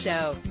 Pat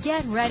Show.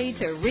 Get ready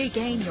to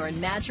regain your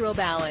natural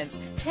balance,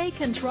 take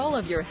control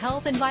of your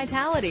health and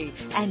vitality,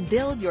 and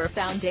build your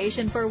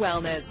foundation for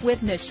wellness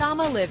with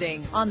Neshama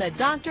Living on the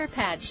Dr.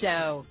 Pat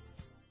Show.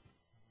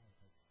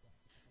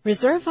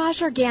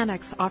 Reservage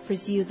Organics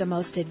offers you the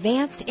most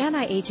advanced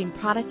anti-aging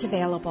product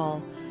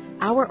available.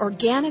 Our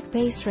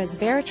organic-based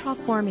resveratrol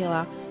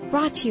formula,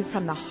 brought to you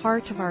from the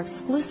heart of our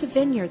exclusive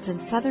vineyards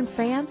in southern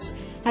France,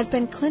 has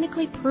been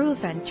clinically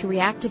proven to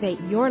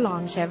reactivate your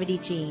longevity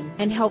gene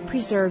and help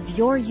preserve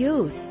your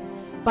youth.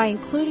 By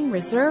including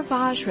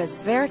Reservage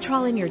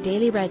resveratrol in your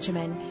daily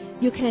regimen,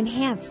 you can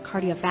enhance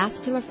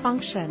cardiovascular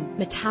function,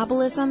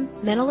 metabolism,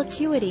 mental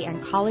acuity,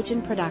 and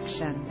collagen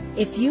production.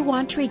 If you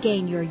want to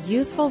regain your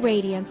youthful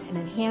radiance and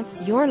enhance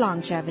your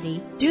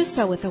longevity, do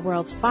so with the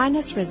world's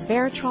finest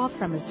resveratrol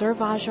from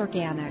Reservage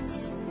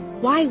Organics.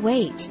 Why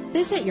wait?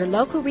 Visit your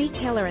local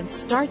retailer and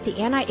start the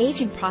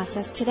anti-aging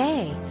process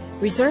today.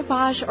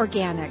 Reservage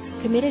Organics,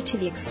 committed to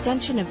the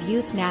extension of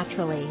youth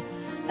naturally.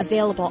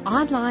 Available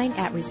online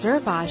at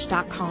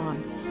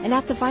reservage.com and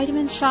at the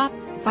Vitamin Shop,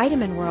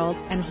 Vitamin World,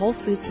 and Whole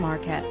Foods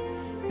Market.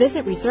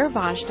 Visit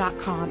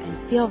reservage.com and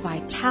feel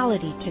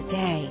vitality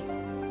today.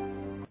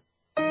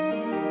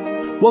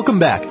 Welcome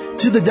back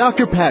to the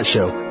Dr. Pat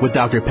Show with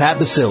Dr. Pat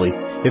Basile.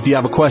 If you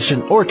have a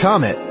question or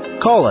comment,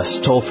 call us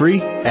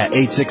toll-free at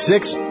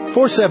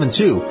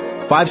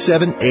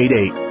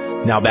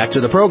 866-472-5788. Now back to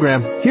the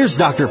program. Here's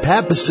Dr.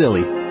 Pat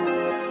Basile.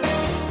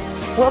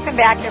 Welcome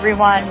back,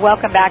 everyone.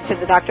 Welcome back to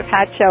the Dr.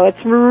 Pat Show.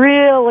 It's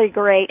really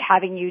great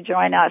having you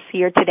join us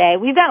here today.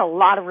 We've got a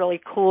lot of really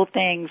cool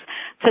things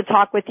to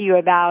talk with you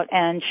about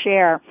and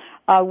share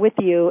with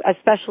you,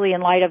 especially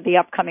in light of the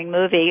upcoming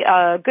movie,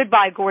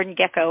 Goodbye Gordon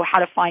Gekko, How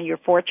to Find Your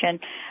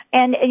Fortune.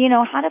 And, you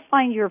know, how to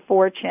find your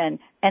fortune,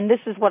 and this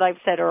is what I've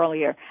said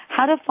earlier,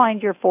 how to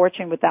find your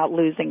fortune without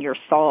losing your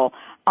soul.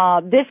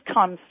 This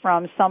comes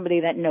from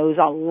somebody that knows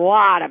a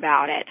lot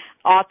about it,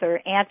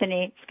 author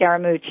Anthony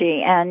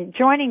Scaramucci. And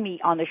joining me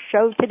on the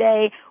show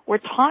today, we're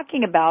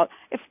talking about,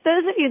 if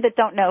those of you that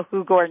don't know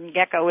who Gordon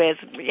Gekko is,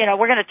 you know,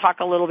 we're going to talk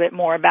a little bit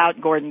more about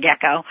Gordon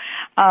Gekko.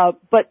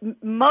 But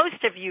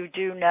most of you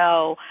do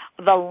know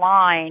the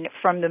line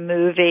from the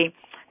movie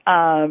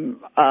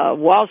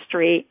Wall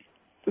Street,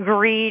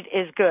 greed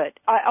is good.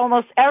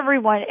 Almost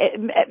everyone,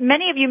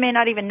 many of you may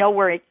not even know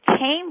where it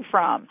came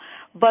from,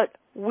 but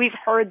we've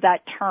heard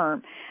that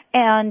term.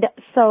 And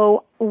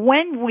so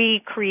when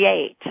we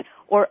create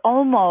or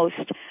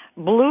almost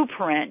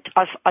blueprint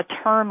a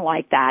term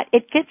like that,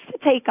 it gets to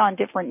take on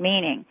different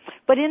meaning.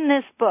 But in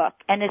this book,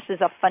 and this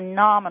is a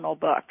phenomenal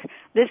book,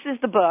 this is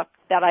the book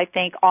that I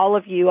think all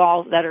of you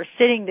all that are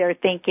sitting there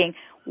thinking,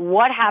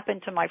 what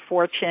happened to my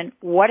fortune?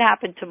 What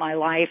happened to my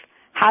life?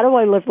 How do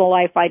I live the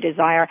life I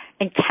desire?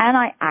 And can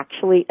I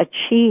actually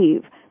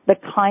achieve the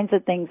kinds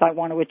of things I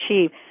want to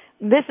achieve?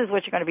 This is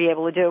what you're going to be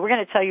able to do. We're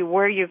going to tell you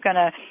where you're going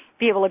to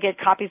be able to get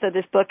copies of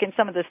this book and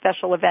some of the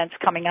special events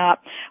coming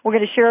up. We're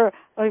going to share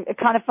a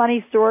kind of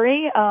funny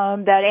story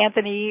that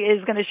Anthony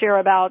is going to share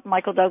about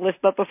Michael Douglas.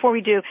 But before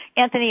we do,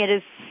 Anthony, it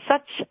is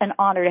such an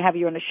honor to have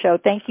you on the show.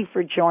 Thank you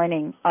for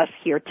joining us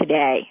here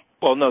today.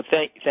 Well, no,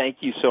 thank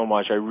you so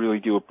much. I really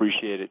do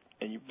appreciate it.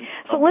 And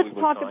so let's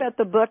talk about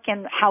the book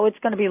and how it's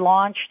going to be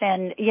launched.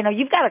 And you know,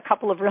 you've got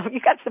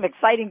you've got some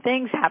exciting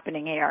things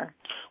happening here.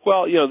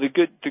 Well, you know, the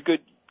good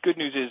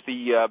news is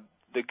the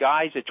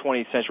guys at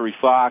 20th Century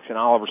Fox and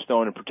Oliver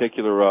Stone in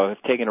particular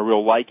have taken a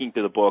real liking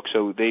to the book.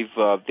 So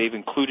they've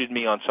included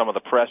me on some of the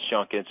press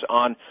junkets.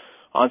 On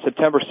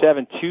September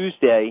 7th,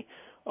 Tuesday,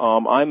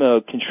 I'm a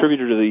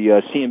contributor to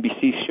the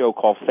CNBC show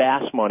called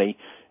Fast Money.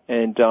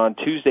 And on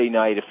Tuesday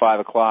night at 5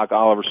 o'clock,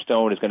 Oliver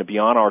Stone is going to be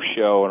on our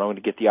show, and I'm going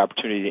to get the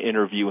opportunity to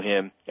interview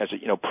him as a,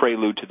 you know,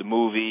 prelude to the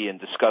movie and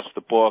discuss the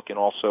book and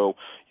also,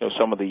 you know,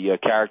 some of the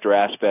character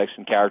aspects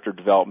and character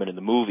development in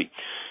the movie.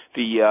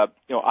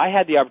 I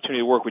had the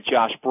opportunity to work with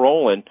Josh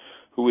Brolin,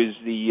 who is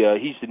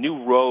he's the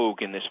new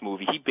rogue in this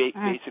movie. He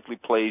basically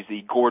plays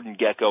the Gordon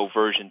Gekko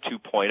version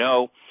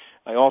 2.0.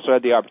 I also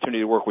had the opportunity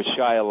to work with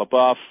Shia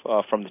LaBeouf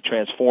from the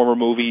Transformer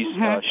movies.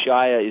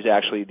 Shia is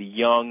actually the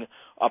young,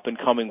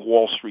 up-and-coming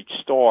Wall Street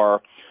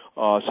star,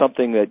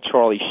 something that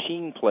Charlie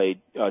Sheen played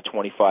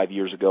 25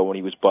 years ago when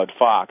he was Bud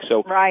Fox.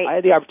 So I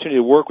had the opportunity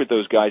to work with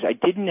those guys. I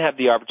didn't have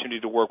the opportunity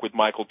to work with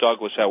Michael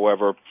Douglas,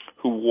 however,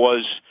 who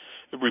was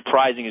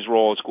reprising his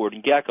role as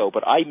Gordon Gekko.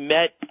 But I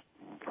met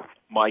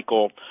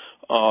Michael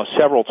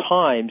several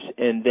times,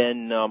 and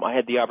then I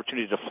had the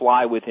opportunity to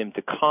fly with him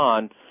to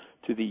Cannes,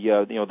 to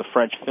the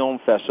French Film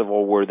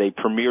Festival, where they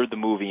premiered the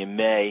movie in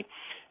May.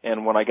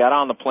 And when I got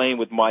on the plane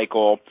with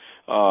Michael,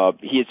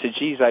 he had said,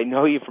 "Geez, I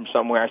know you from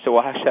somewhere." I said,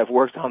 "Well, actually, I've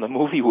worked on the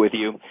movie with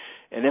you."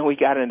 And then we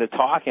got into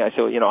talking. I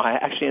said, "You know, I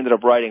actually ended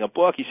up writing a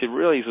book." He said,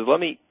 "Really?" He said,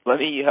 "Let me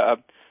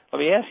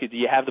ask you, do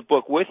you have the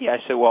book with you?" I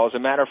said, "Well, as a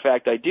matter of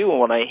fact, I do." And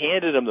when I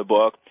handed him the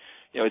book,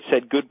 you know, it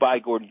said "Goodbye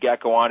Gordon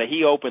Gekko" on it.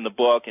 He opened the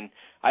book, and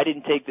I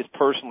didn't take this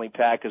personally,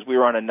 Pat, because we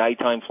were on a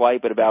nighttime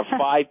flight, but about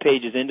 5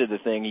 pages into the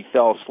thing, he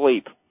fell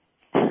asleep.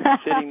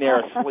 Sitting there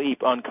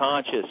asleep,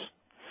 unconscious.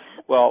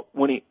 Well,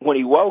 when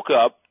he woke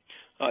up,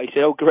 he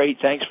said, "Oh, great,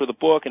 thanks for the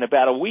book." And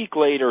about a week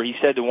later, he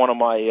said to one of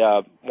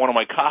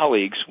my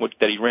colleagues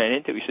that he ran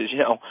into, he says,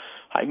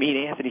 "I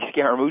meet Anthony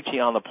Scaramucci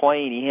on the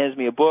plane. He hands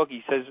me a book.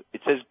 He says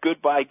it says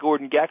Goodbye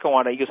Gordon Gekko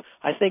on it." He goes,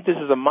 "I think this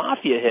is a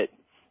mafia hit."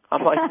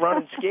 I'm like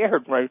running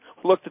scared when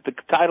I looked at the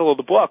title of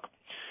the book.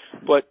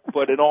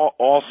 But in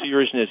all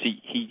seriousness,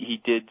 he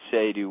did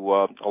say to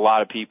a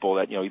lot of people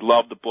that he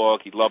loved the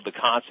book, he loved the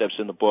concepts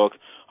in the book.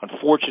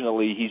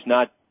 Unfortunately, he's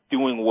not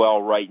doing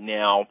well right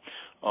now.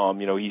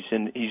 He's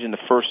in the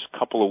first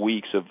couple of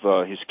weeks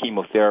of his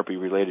chemotherapy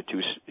related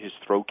to his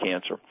throat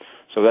cancer.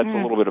 So that's a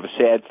little bit of a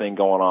sad thing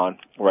going on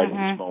right in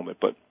this moment.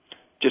 But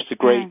just a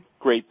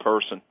great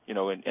person,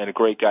 and a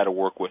great guy to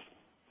work with.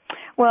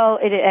 Well,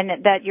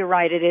 and that you're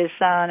right. It is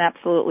an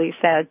absolutely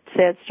sad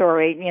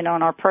story. And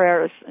our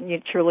prayers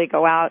truly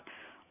go out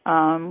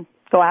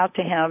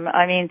to him.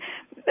 I mean,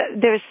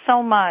 there's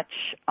so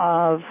much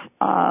of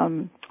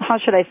how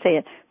should I say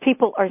it?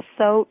 People are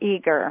so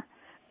eager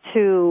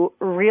to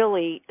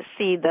really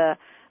see the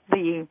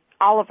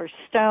Oliver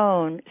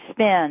Stone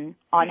spin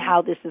on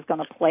how this is going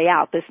to play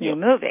out, this new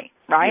movie,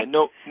 right?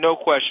 Yeah, no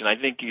question. I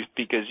think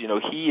because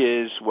he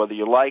is, whether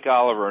you like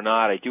Oliver or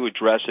not, I do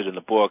address it in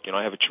the book.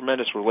 I have a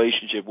tremendous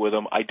relationship with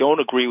him. I don't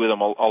agree with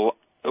him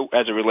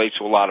as it relates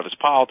to a lot of his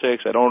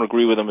politics. I don't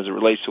agree with him as it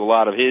relates to a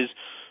lot of his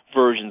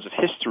versions of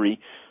history.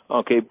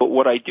 Okay, but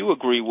what I do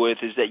agree with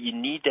is that you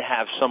need to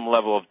have some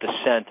level of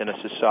dissent in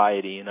a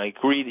society, and I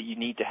agree that you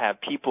need to have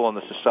people in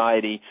the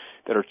society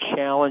that are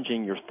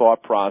challenging your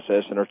thought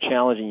process and are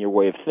challenging your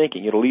way of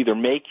thinking. It'll either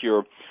make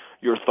your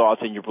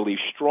thoughts and your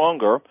beliefs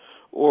stronger,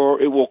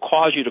 or it will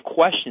cause you to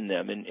question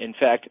them. And in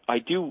fact,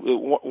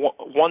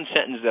 one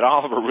sentence that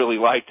Oliver really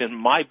liked in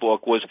my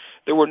book was,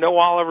 there were no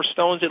Oliver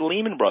Stones at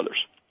Lehman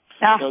Brothers.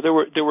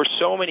 There were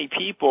so many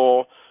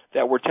people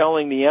that were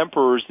telling the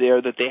emperors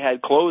there that they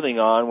had clothing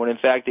on when in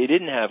fact they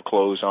didn't have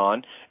clothes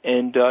on,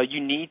 and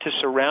you need to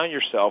surround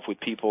yourself with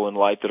people in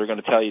life that are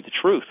going to tell you the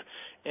truth.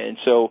 And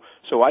so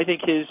I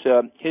think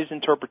his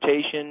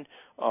interpretation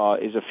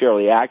is a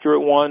fairly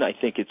accurate one. I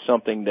think it's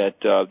something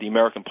that the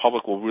American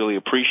public will really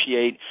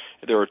appreciate.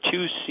 There are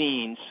 2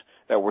 scenes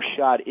that were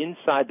shot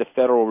inside the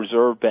Federal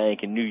Reserve Bank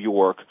in New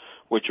York,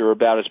 which are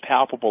about as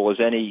palpable as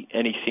any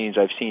scenes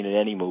I've seen in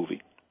any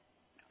movie.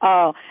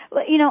 Oh,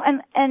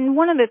 and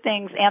one of the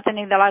things,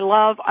 Anthony, that I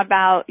love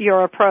about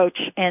your approach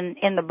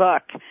in the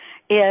book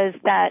is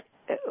that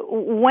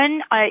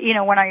when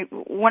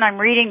I'm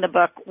reading the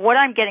book, what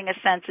I'm getting a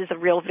sense is a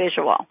real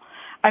visual.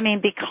 I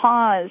mean,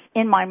 because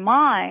in my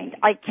mind,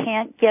 I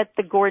can't get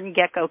the Gordon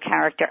Gekko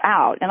character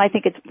out. And I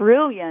think it's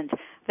brilliant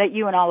that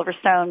you and Oliver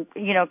Stone,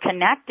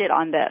 connected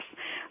on this.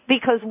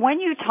 Because when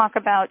you talk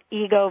about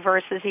ego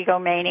versus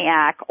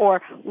egomaniac,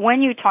 or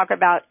when you talk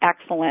about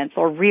excellence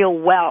or real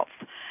wealth,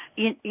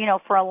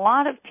 for a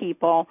lot of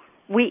people,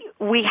 we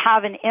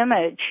have an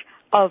image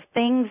of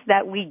things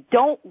that we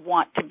don't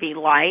want to be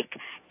like,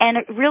 and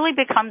it really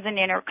becomes an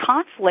inner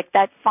conflict,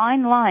 that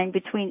fine line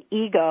between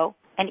ego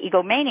and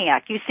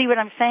egomaniac. You see what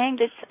I'm saying?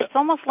 It's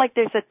almost like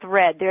there's a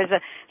thread, there's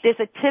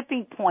a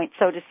tipping point,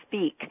 so to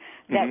speak,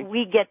 that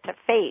we get to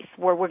face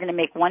where we're going to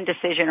make one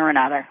decision or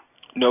another.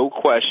 No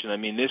question. I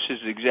mean, this is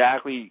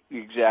exactly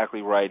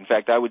right. In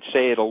fact, I would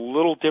say it a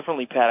little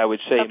differently, Pat. I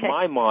would say in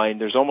my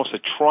mind, there's almost a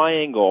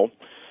triangle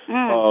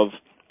of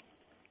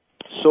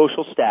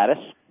social status,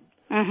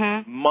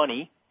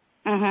 money,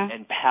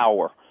 and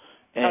power.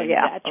 And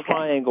that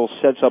triangle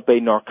sets up a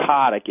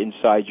narcotic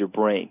inside your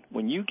brain.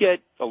 When you get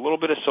a little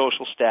bit of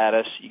social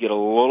status, you get a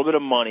little bit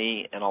of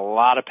money and a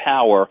lot of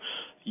power,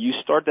 you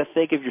start to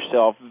think of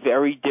yourself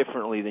very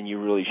differently than you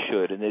really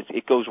should. And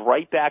it goes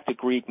right back to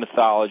Greek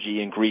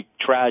mythology and Greek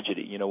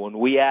tragedy. When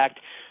we act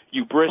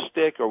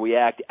hubristic or we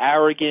act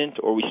arrogant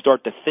or we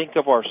start to think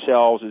of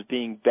ourselves as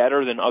being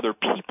better than other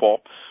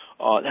people,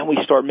 then we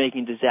start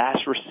making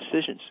disastrous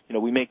decisions.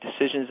 We make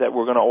decisions that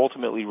we're going to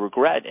ultimately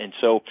regret. And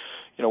so,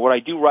 what I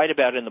do write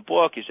about in the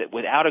book is that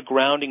without a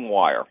grounding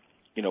wire,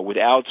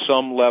 without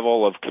some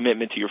level of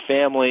commitment to your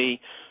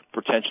family,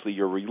 potentially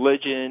your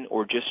religion,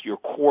 or just your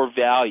core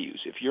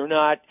values, if you're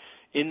not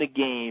in the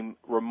game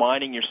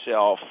reminding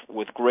yourself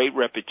with great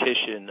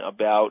repetition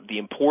about the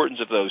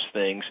importance of those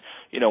things,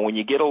 when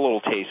you get a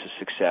little taste of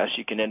success,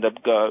 you can end up,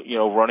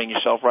 running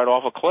yourself right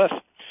off a cliff.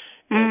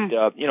 And,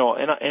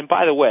 and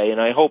by the way, and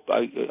I hope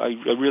I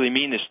really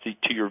mean this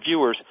to your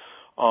viewers,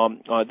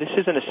 this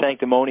isn't a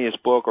sanctimonious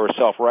book or a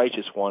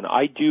self-righteous one.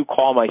 I do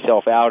call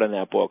myself out in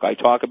that book. I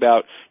talk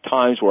about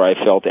times where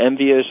I felt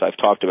envious. I've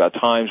talked about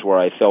times where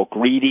I felt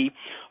greedy.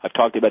 I've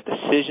talked about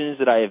decisions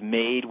that I have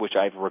made which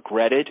I've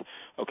regretted,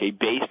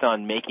 based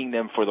on making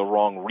them for the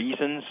wrong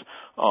reasons.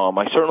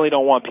 I certainly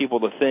don't want people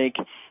to think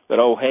that,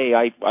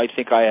 I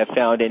think I have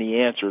found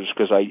any answers,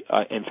 because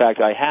in fact,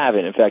 I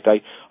haven't. In fact,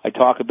 I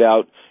talk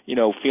about,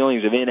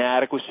 feelings of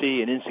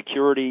inadequacy and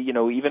insecurity,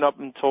 even up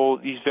until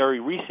these very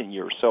recent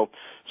years. So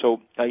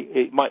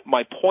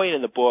my point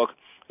in the book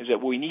is that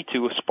what we need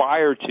to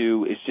aspire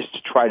to is just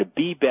to try to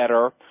be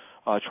better,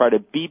 try to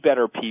be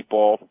better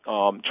people,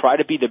 try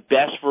to be the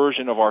best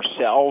version of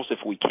ourselves if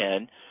we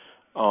can.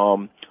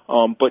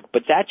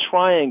 But that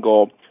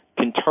triangle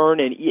can turn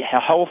a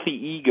healthy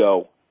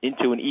ego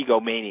into an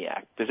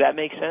egomaniac. Does that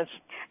make sense?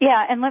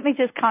 Yeah, and let me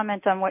just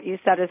comment on what you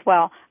said as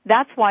well.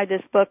 That's why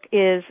this book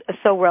is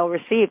so well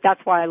received. That's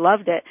why I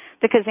loved it.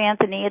 Because,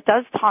 Anthony, it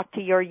does talk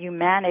to your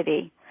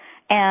humanity.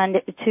 And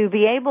to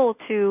be able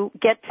to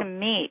get to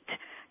meet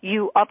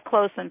you up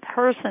close and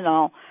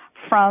personal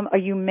from a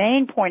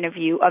humane point of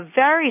view, a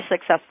very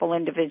successful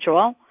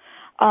individual,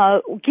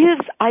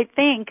 gives, I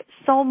think,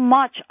 so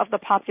much of the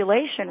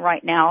population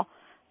right now,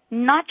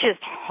 not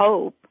just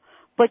hope,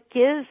 but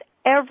gives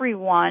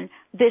everyone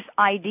this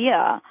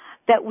idea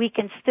that we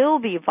can still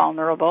be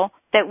vulnerable,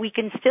 that we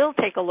can still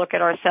take a look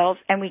at ourselves,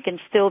 and we can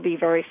still be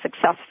very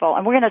successful.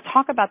 And we're going to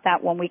talk about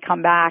that when we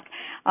come back.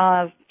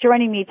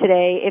 Joining me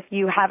today, if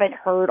you haven't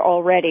heard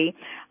already,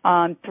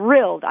 I'm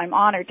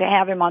honored to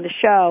have him on the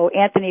show,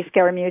 Anthony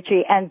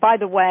Scaramucci. And by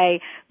the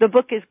way, the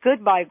book is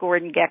Goodbye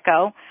Gordon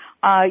Gekko.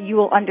 You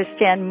will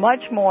understand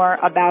much more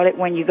about it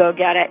when you go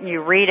get it and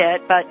you read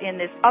it. But in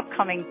this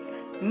upcoming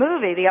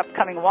movie, the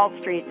upcoming Wall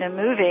Street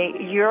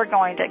movie, you're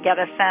going to get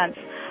a sense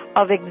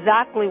of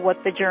exactly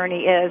what the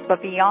journey is.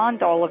 But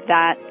beyond all of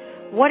that,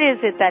 what is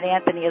it that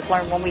Anthony has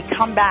learned? When we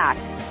come back,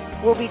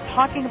 we'll be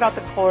talking about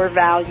the core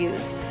values,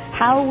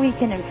 how we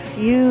can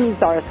infuse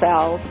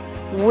ourselves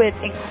with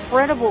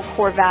incredible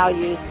core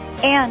values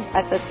and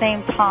at the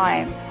same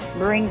time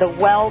bring the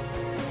wealth,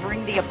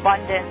 bring the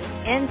abundance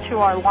into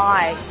our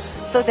lives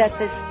so that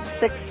this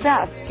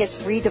success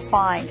gets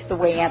redefined the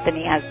way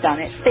Anthony has done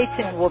it. Stay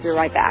tuned. We'll be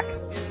right back. Walk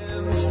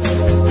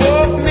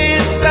me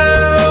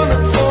down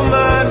on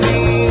my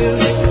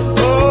knees.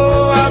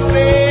 Oh, I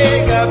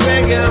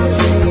beg him,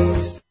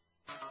 please.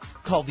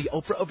 Called the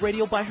Oprah of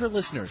radio by her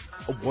listeners,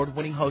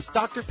 award-winning host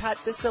Dr. Pat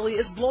Baccili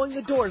is blowing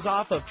the doors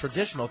off of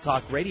traditional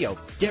talk radio.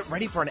 Get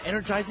ready for an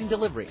energizing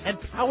delivery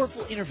and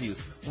powerful interviews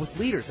with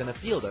leaders in the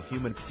field of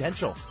human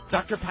potential.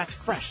 Dr. Pat's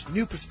fresh,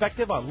 new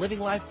perspective on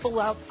living life full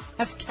out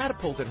has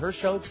catapulted her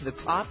show to the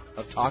top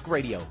of talk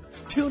radio.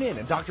 Tune in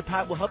and Dr.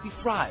 Pat will help you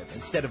thrive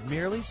instead of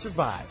merely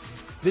survive.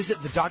 Visit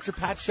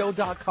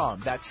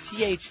thedrpatshow.com. That's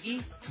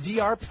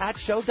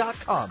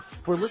THEDRPatshow.com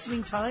for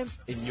listening times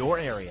in your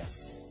area.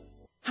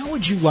 How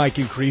would you like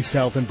increased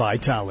health and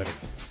vitality?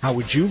 How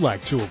would you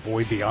like to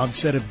avoid the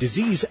onset of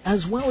disease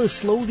as well as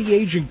slow the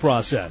aging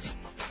process?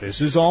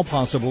 This is all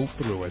possible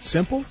through a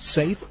simple,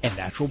 safe, and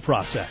natural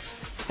process.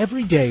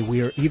 Every day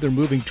we are either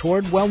moving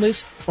toward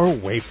wellness or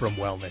away from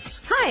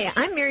wellness. Hi,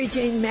 I'm Mary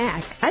Jane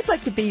Mack. I'd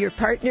like to be your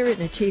partner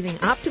in achieving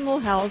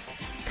optimal health.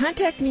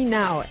 Contact me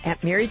now at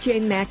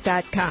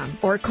maryjanemack.com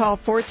or call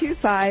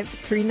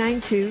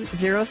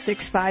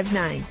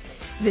 425-392-0659.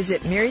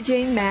 Visit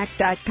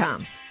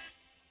maryjanemack.com.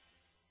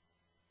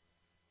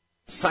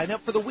 Sign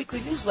up for the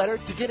weekly newsletter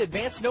to get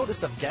advance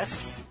notice of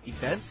guests,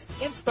 events,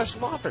 and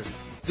special offers.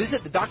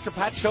 Visit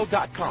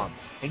thedrpatshow.com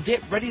and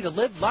get ready to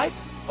live life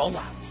full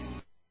out.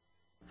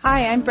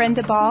 Hi, I'm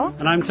Brenda Ball.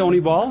 And I'm Tony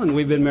Ball, and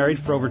we've been married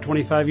for over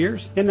 25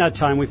 years. In that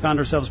time, we found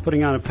ourselves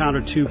putting on a pound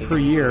or two per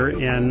year,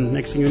 and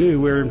next thing you knew,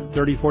 we were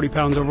 30, 40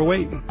 pounds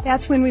overweight.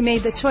 That's when we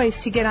made the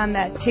choice to get on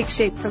that Take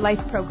Shape for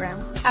Life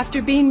program.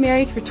 After being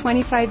married for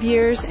 25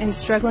 years and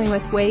struggling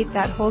with weight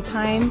that whole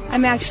time,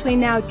 I'm actually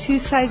now 2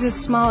 sizes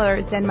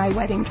smaller than my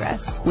wedding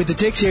dress. With the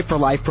Take Shape for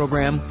Life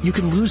program, you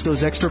can lose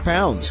those extra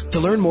pounds. To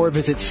learn more,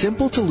 visit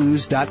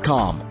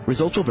simpletolose.com.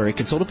 Results will vary.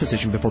 Consult a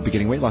physician before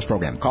beginning weight loss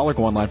program. Call or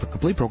go online for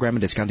complete program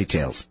and discount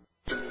details.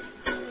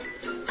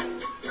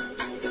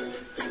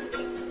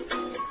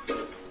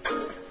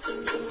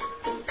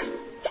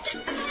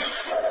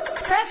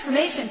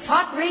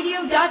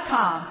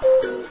 TransformationTalkRadio.com.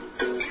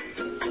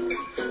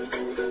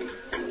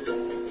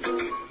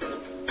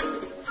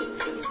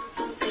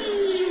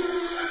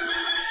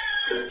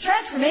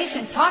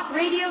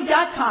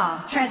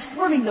 TransformationTalkRadio.com.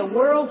 Transforming the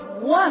world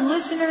one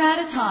listener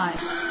at a time.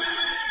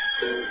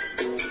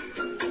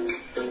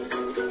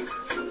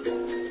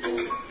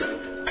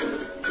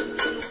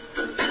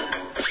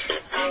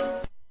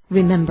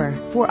 Remember,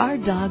 for our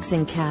dogs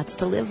and cats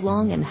to live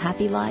long and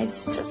happy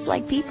lives, just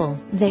like people,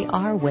 they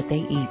are what they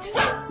eat.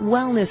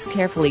 Wellness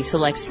carefully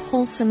selects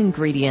wholesome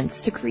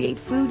ingredients to create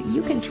food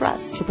you can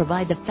trust to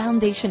provide the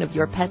foundation of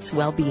your pet's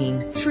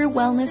well-being. True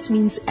wellness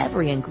means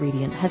every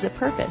ingredient has a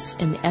purpose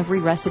in every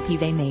recipe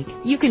they make.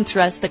 You can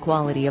trust the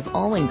quality of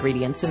all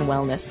ingredients in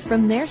wellness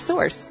from their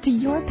source to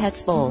your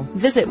pet's bowl.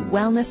 Visit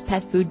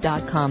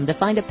wellnesspetfood.com to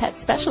find a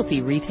pet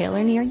specialty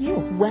retailer near you.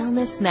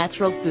 Wellness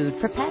natural food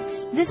for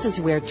pets. This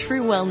is where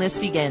true wellness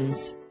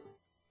begins.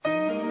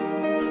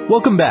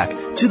 Welcome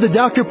back to the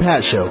Dr.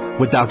 Pat Show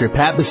with Dr.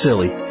 Pat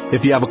Baccili.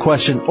 If you have a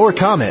question or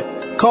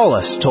comment, call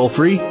us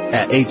toll-free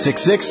at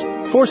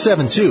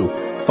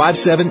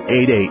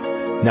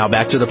 866-472-5788. Now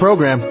back to the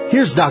program.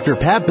 Here's Dr.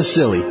 Pat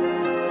Baccili.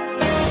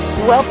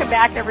 Welcome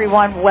back,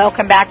 everyone.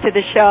 Welcome back to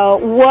the show.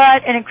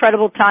 What an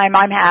incredible time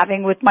I'm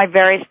having with my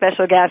very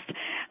special guest,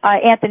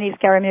 Anthony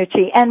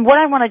Scaramucci. And what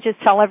I want to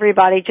just tell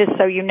everybody, just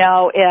so you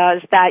know,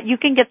 is that you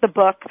can get the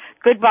book,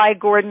 Goodbye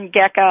Gordon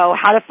Gekko,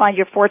 How to Find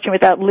Your Fortune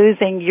Without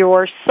Losing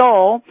Your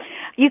Soul.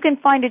 You can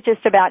find it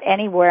just about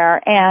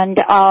anywhere, and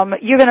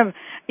you're gonna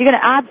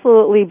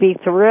absolutely be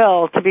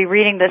thrilled to be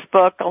reading this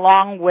book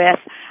along with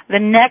the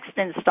next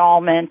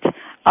installment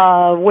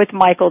with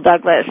Michael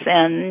Douglas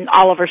and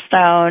Oliver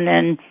Stone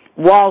and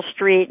Wall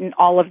Street and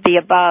all of the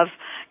above.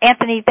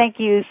 Anthony, thank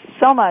you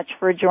so much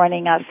for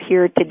joining us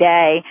here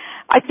today.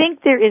 I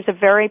think there is a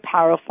very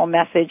powerful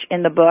message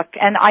in the book,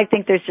 and I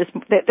think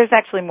there's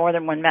actually more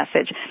than one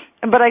message.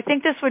 But I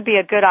think this would be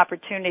a good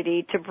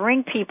opportunity to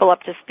bring people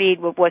up to speed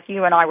with what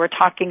you and I were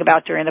talking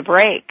about during the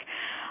break.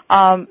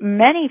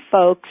 Many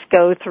folks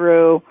go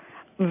through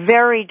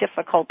very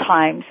difficult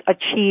times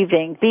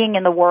achieving, being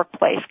in the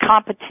workplace,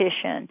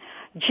 competition,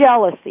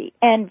 jealousy,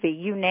 envy,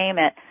 you name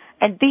it.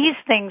 And these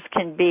things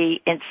can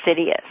be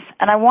insidious.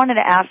 And I wanted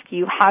to ask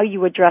you how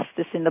you address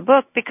this in the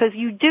book, because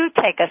you do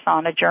take us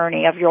on a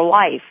journey of your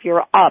life,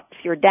 your ups,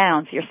 your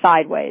downs, your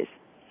sideways.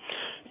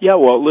 Yeah,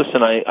 well,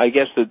 listen, I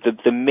guess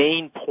the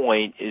main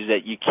point is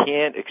that you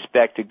can't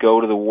expect to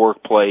go to the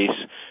workplace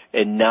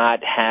and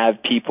not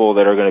have people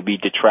that are going to be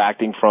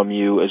detracting from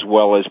you, as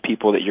well as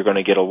people that you're going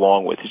to get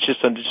along with. It's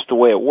just the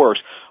way it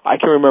works. I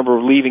can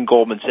remember leaving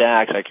Goldman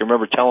Sachs. I can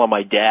remember telling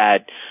my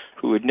dad,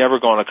 who had never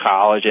gone to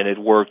college and had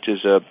worked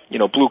as a,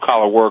 blue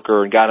collar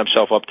worker and got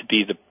himself up to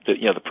be the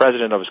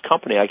president of his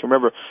company. I can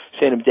remember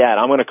saying to him, Dad,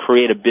 I'm going to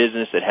create a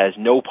business that has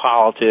no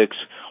politics,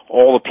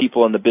 all the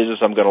people in the business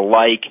I'm going to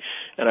like.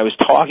 And I was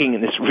talking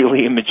in this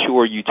really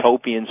immature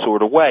utopian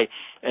sort of way.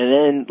 And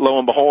then lo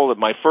and behold, at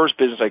my first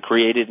business I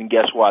created, and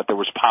guess what? There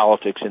was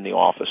politics in the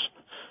office.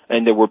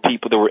 And there were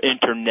people, there were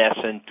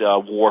internecine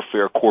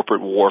warfare,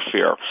 corporate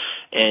warfare.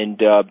 And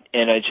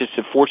it's just,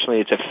 unfortunately,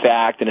 it's a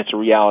fact and it's a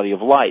reality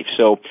of life.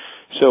 So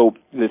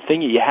the thing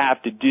that you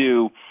have to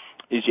do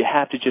is you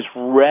have to just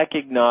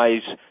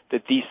recognize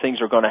that these things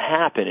are going to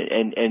happen,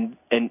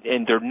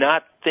 and they're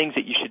not things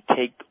that you should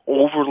take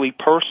overly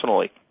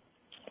personally.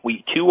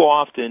 We too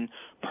often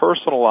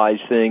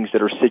personalize things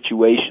that are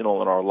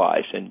situational in our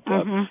lives, and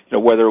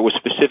whether it was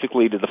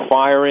specifically to the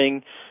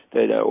firing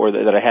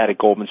that I had at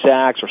Goldman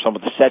Sachs, or some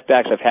of the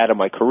setbacks I've had in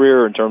my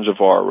career in terms of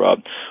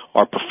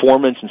our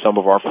performance and some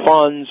of our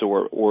funds,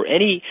 or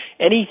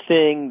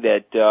anything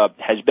that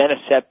has been a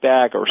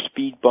setback or a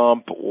speed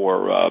bump,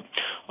 or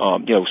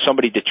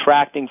somebody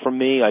detracting from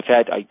me.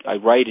 I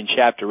write in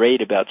chapter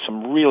 8 about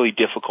some really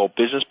difficult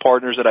business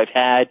partners that I've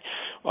had,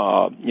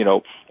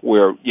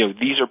 where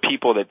these are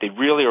people that they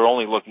really are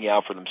only looking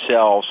out for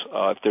themselves.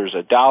 If there's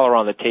 $1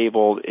 on the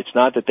table, it's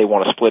not that they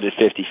want to split it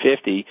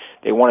 50-50.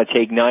 They want to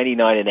take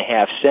 99.5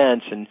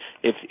 cents, and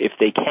if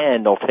they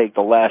can, they'll take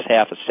the last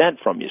half a cent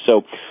from you.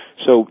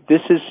 So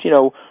this is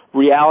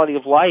reality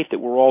of life that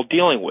we're all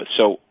dealing with.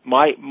 So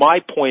my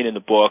point in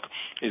the book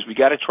is we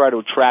got to try to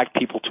attract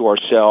people to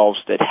ourselves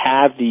that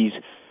have these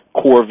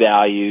core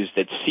values,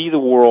 that see the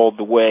world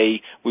the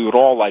way we would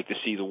all like to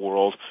see the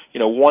world.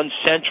 One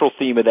central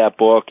theme of that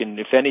book, and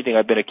if anything,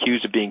 I've been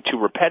accused of being too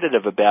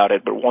repetitive about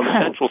it, but one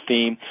central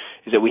theme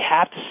is that we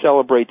have to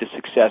celebrate the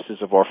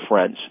successes of our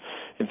friends.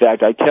 In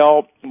fact, I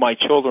tell my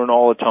children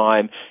all the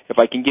time, if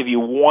I can give you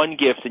one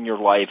gift in your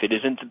life, it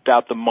isn't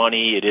about the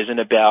money, it isn't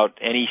about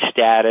any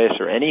status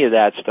or any of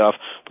that stuff,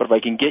 but if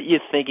I can get you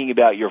thinking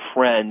about your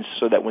friends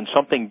so that when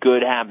something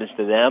good happens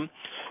to them,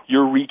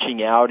 you're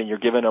reaching out and you're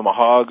giving them a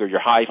hug or you're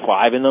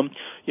high-fiving them.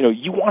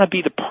 You want to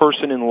be the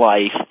person in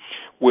life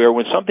where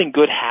when something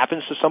good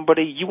happens to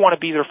somebody, you want to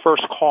be their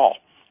first call,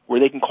 where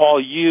they can call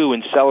you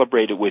and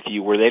celebrate it with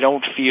you, where they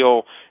don't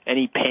feel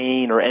any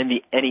pain or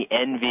any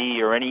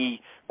envy or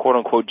any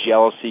quote-unquote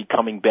jealousy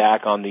coming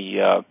back on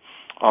the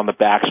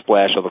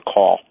backsplash of the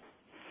call.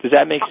 Does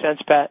that make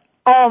sense, Pat?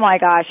 Oh my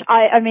gosh.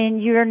 I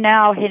mean, you're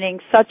now hitting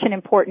such an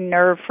important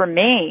nerve for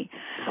me.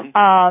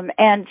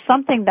 And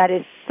something that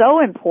is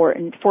so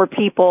important for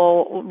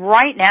people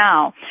right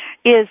now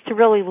is to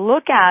really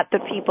look at the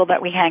people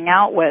that we hang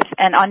out with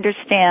and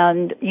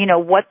understand,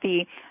 what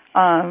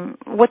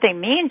they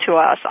mean to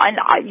us.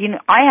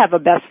 I have a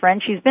best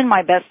friend. She's been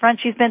my best friend.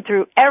 She's been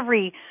through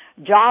every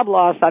job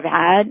loss I've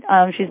had.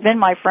 She's been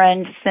my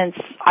friend since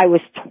I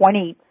was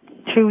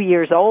 22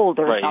 years old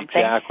or something.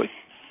 Right, exactly.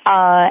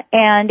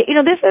 And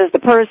this is the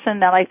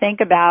person that I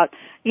think about,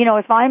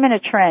 if I'm in a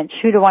trench,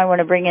 who do I want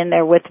to bring in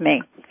there with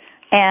me?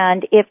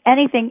 And if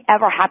anything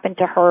ever happened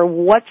to her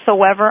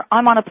whatsoever,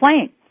 I'm on a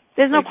plane.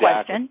 There's no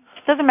question.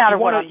 Doesn't matter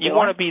what I'm doing. You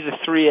want to be the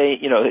 3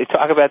 a.m., they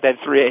talk about that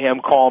 3 a.m.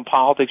 call in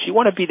politics. You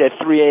want to be that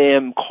 3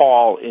 a.m.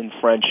 call in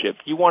friendship.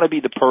 You want to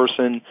be the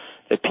person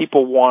that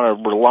people want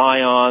to rely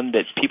on,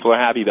 that people are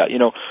happy about.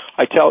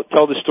 I tell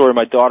the story,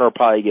 my daughter will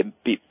probably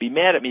be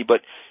mad at me,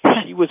 but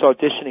she was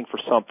auditioning for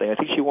something. I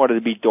think she wanted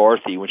to be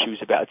Dorothy when she was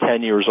about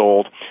 10 years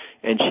old,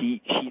 and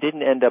she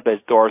didn't end up as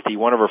Dorothy.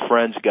 One of her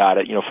friends got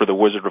it, for the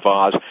Wizard of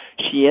Oz.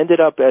 She ended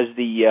up as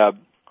the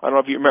I don't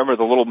know if you remember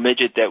the little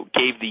midget that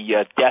gave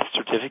the death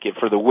certificate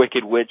for the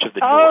Wicked Witch of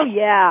the North. Oh,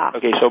 yeah.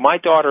 Okay, so my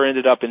daughter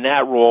ended up in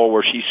that role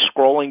where she's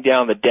scrolling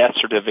down the death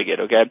certificate,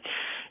 okay?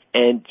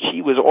 and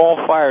she was all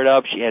fired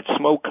up. She had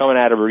smoke coming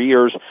out of her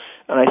ears.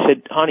 And I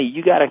said, honey,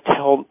 you got to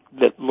tell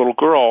that little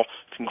girl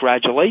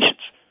congratulations.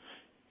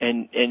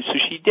 And so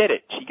she did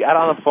it. She got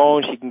on the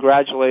phone. She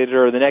congratulated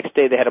her. The next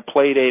day they had a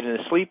play date and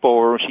a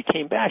sleepover. When she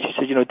came back, she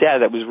said, Dad,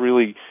 that was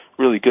really,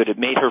 really good. It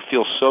made her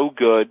feel so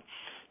good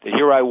that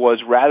here I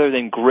was, rather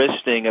than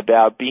gristing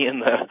about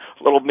being the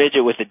little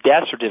midget with the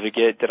death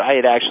certificate, that I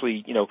had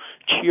actually,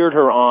 cheered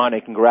her on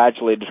and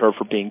congratulated her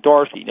for being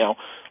Dorothy. Now,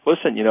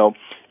 listen,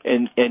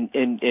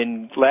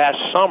 in last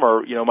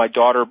summer, my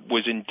daughter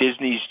was in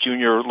Disney's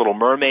Junior Little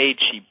Mermaid.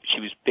 She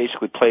was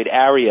basically played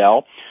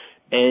Ariel.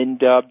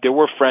 And there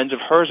were friends of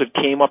hers that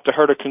came up to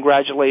her to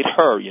congratulate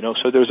her,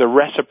 So there's a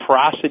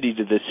reciprocity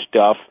to this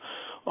stuff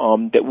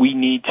that we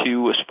need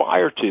to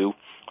aspire to,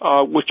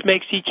 which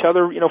makes each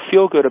other,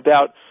 feel good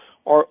about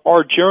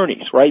our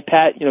journeys, right,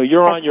 Pat?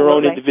 You're on your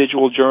own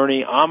individual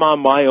journey. I'm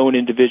on my own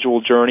individual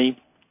journey.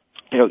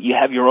 You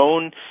have your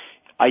own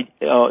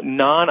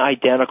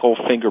non-identical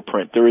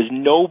fingerprint. There is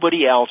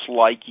nobody else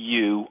like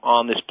you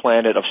on this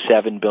planet of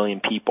 7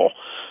 billion people.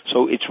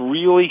 So it's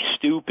really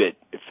stupid,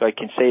 if I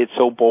can say it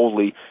so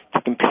boldly,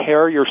 to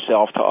compare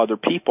yourself to other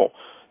people.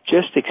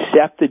 Just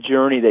accept the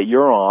journey that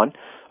you're on,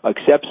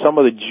 accept some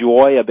of the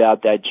joy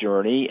about that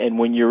journey, and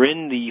when you're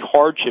in the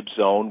hardship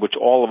zone, which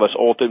all of us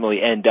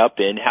ultimately end up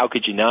in, how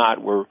could you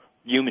not? We're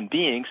human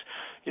beings,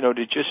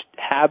 to just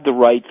have the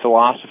right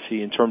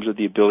philosophy in terms of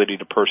the ability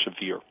to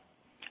persevere.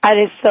 That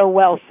is so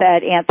well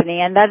said, Anthony,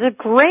 and that's a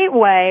great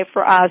way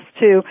for us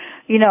to,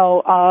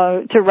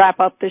 to wrap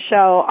up the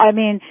show. I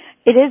mean,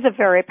 it is a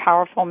very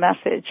powerful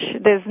message.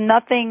 There's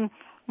nothing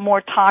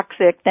more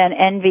toxic than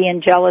envy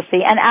and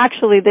jealousy, and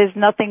actually there's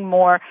nothing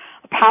more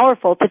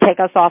powerful to take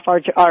us off our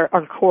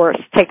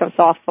course, take us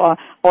off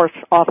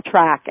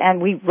track.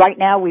 And right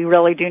now we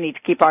really do need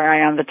to keep our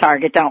eye on the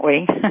target, don't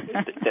we?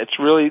 That's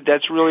really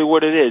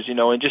what it is,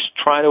 and just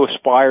trying to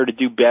aspire to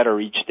do better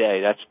each day.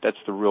 That's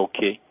the real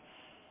key.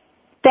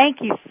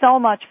 Thank you so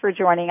much for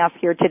joining us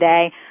here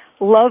today.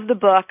 Love the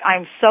book.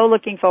 I'm so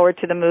looking forward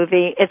to the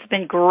movie. It's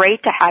been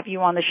great to have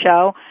you on the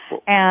show,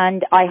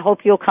 and I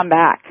hope you'll come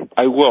back.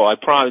 I will. I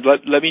promise.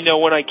 Let me know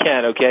when I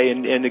can, okay?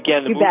 And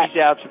again, the movie's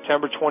out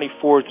September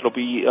 24th. It'll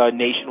be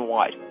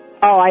nationwide.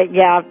 Oh,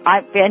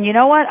 and you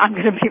know what? I'm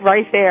going to be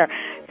right there.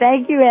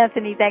 Thank you,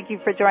 Anthony. Thank you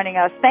for joining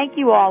us. Thank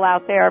you all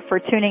out there for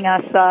tuning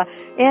us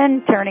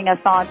in, turning us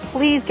on.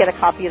 Please get a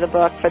copy of the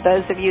book for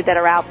those of you that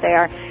are out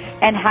there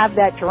and have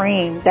that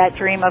dream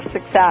of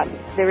success.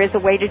 There is a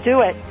way to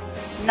do it,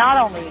 not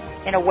only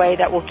in a way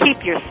that will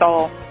keep your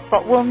soul,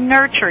 but will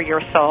nurture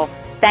your soul.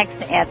 Thanks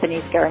to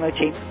Anthony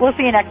Scaramucci. We'll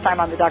see you next time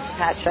on the Dr.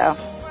 Pat Show.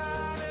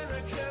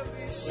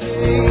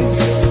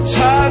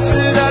 Tides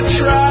that I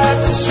tried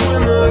to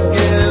swim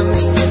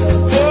against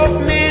broke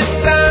me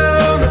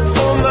down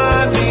upon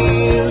my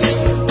knees.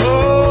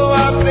 Oh,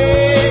 I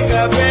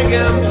beg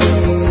and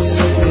please,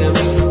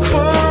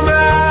 come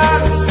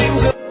out of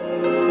things.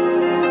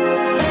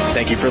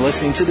 Thank you for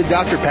listening to The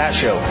Dr. Pat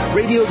Show,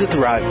 radio to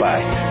thrive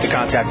by. To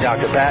contact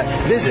Dr. Pat,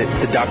 visit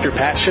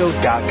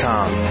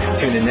thedrpatshow.com.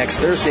 Tune in next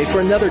Thursday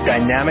for another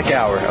dynamic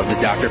hour of The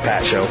Dr.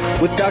 Pat Show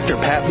with Dr.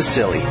 Pat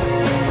Basile.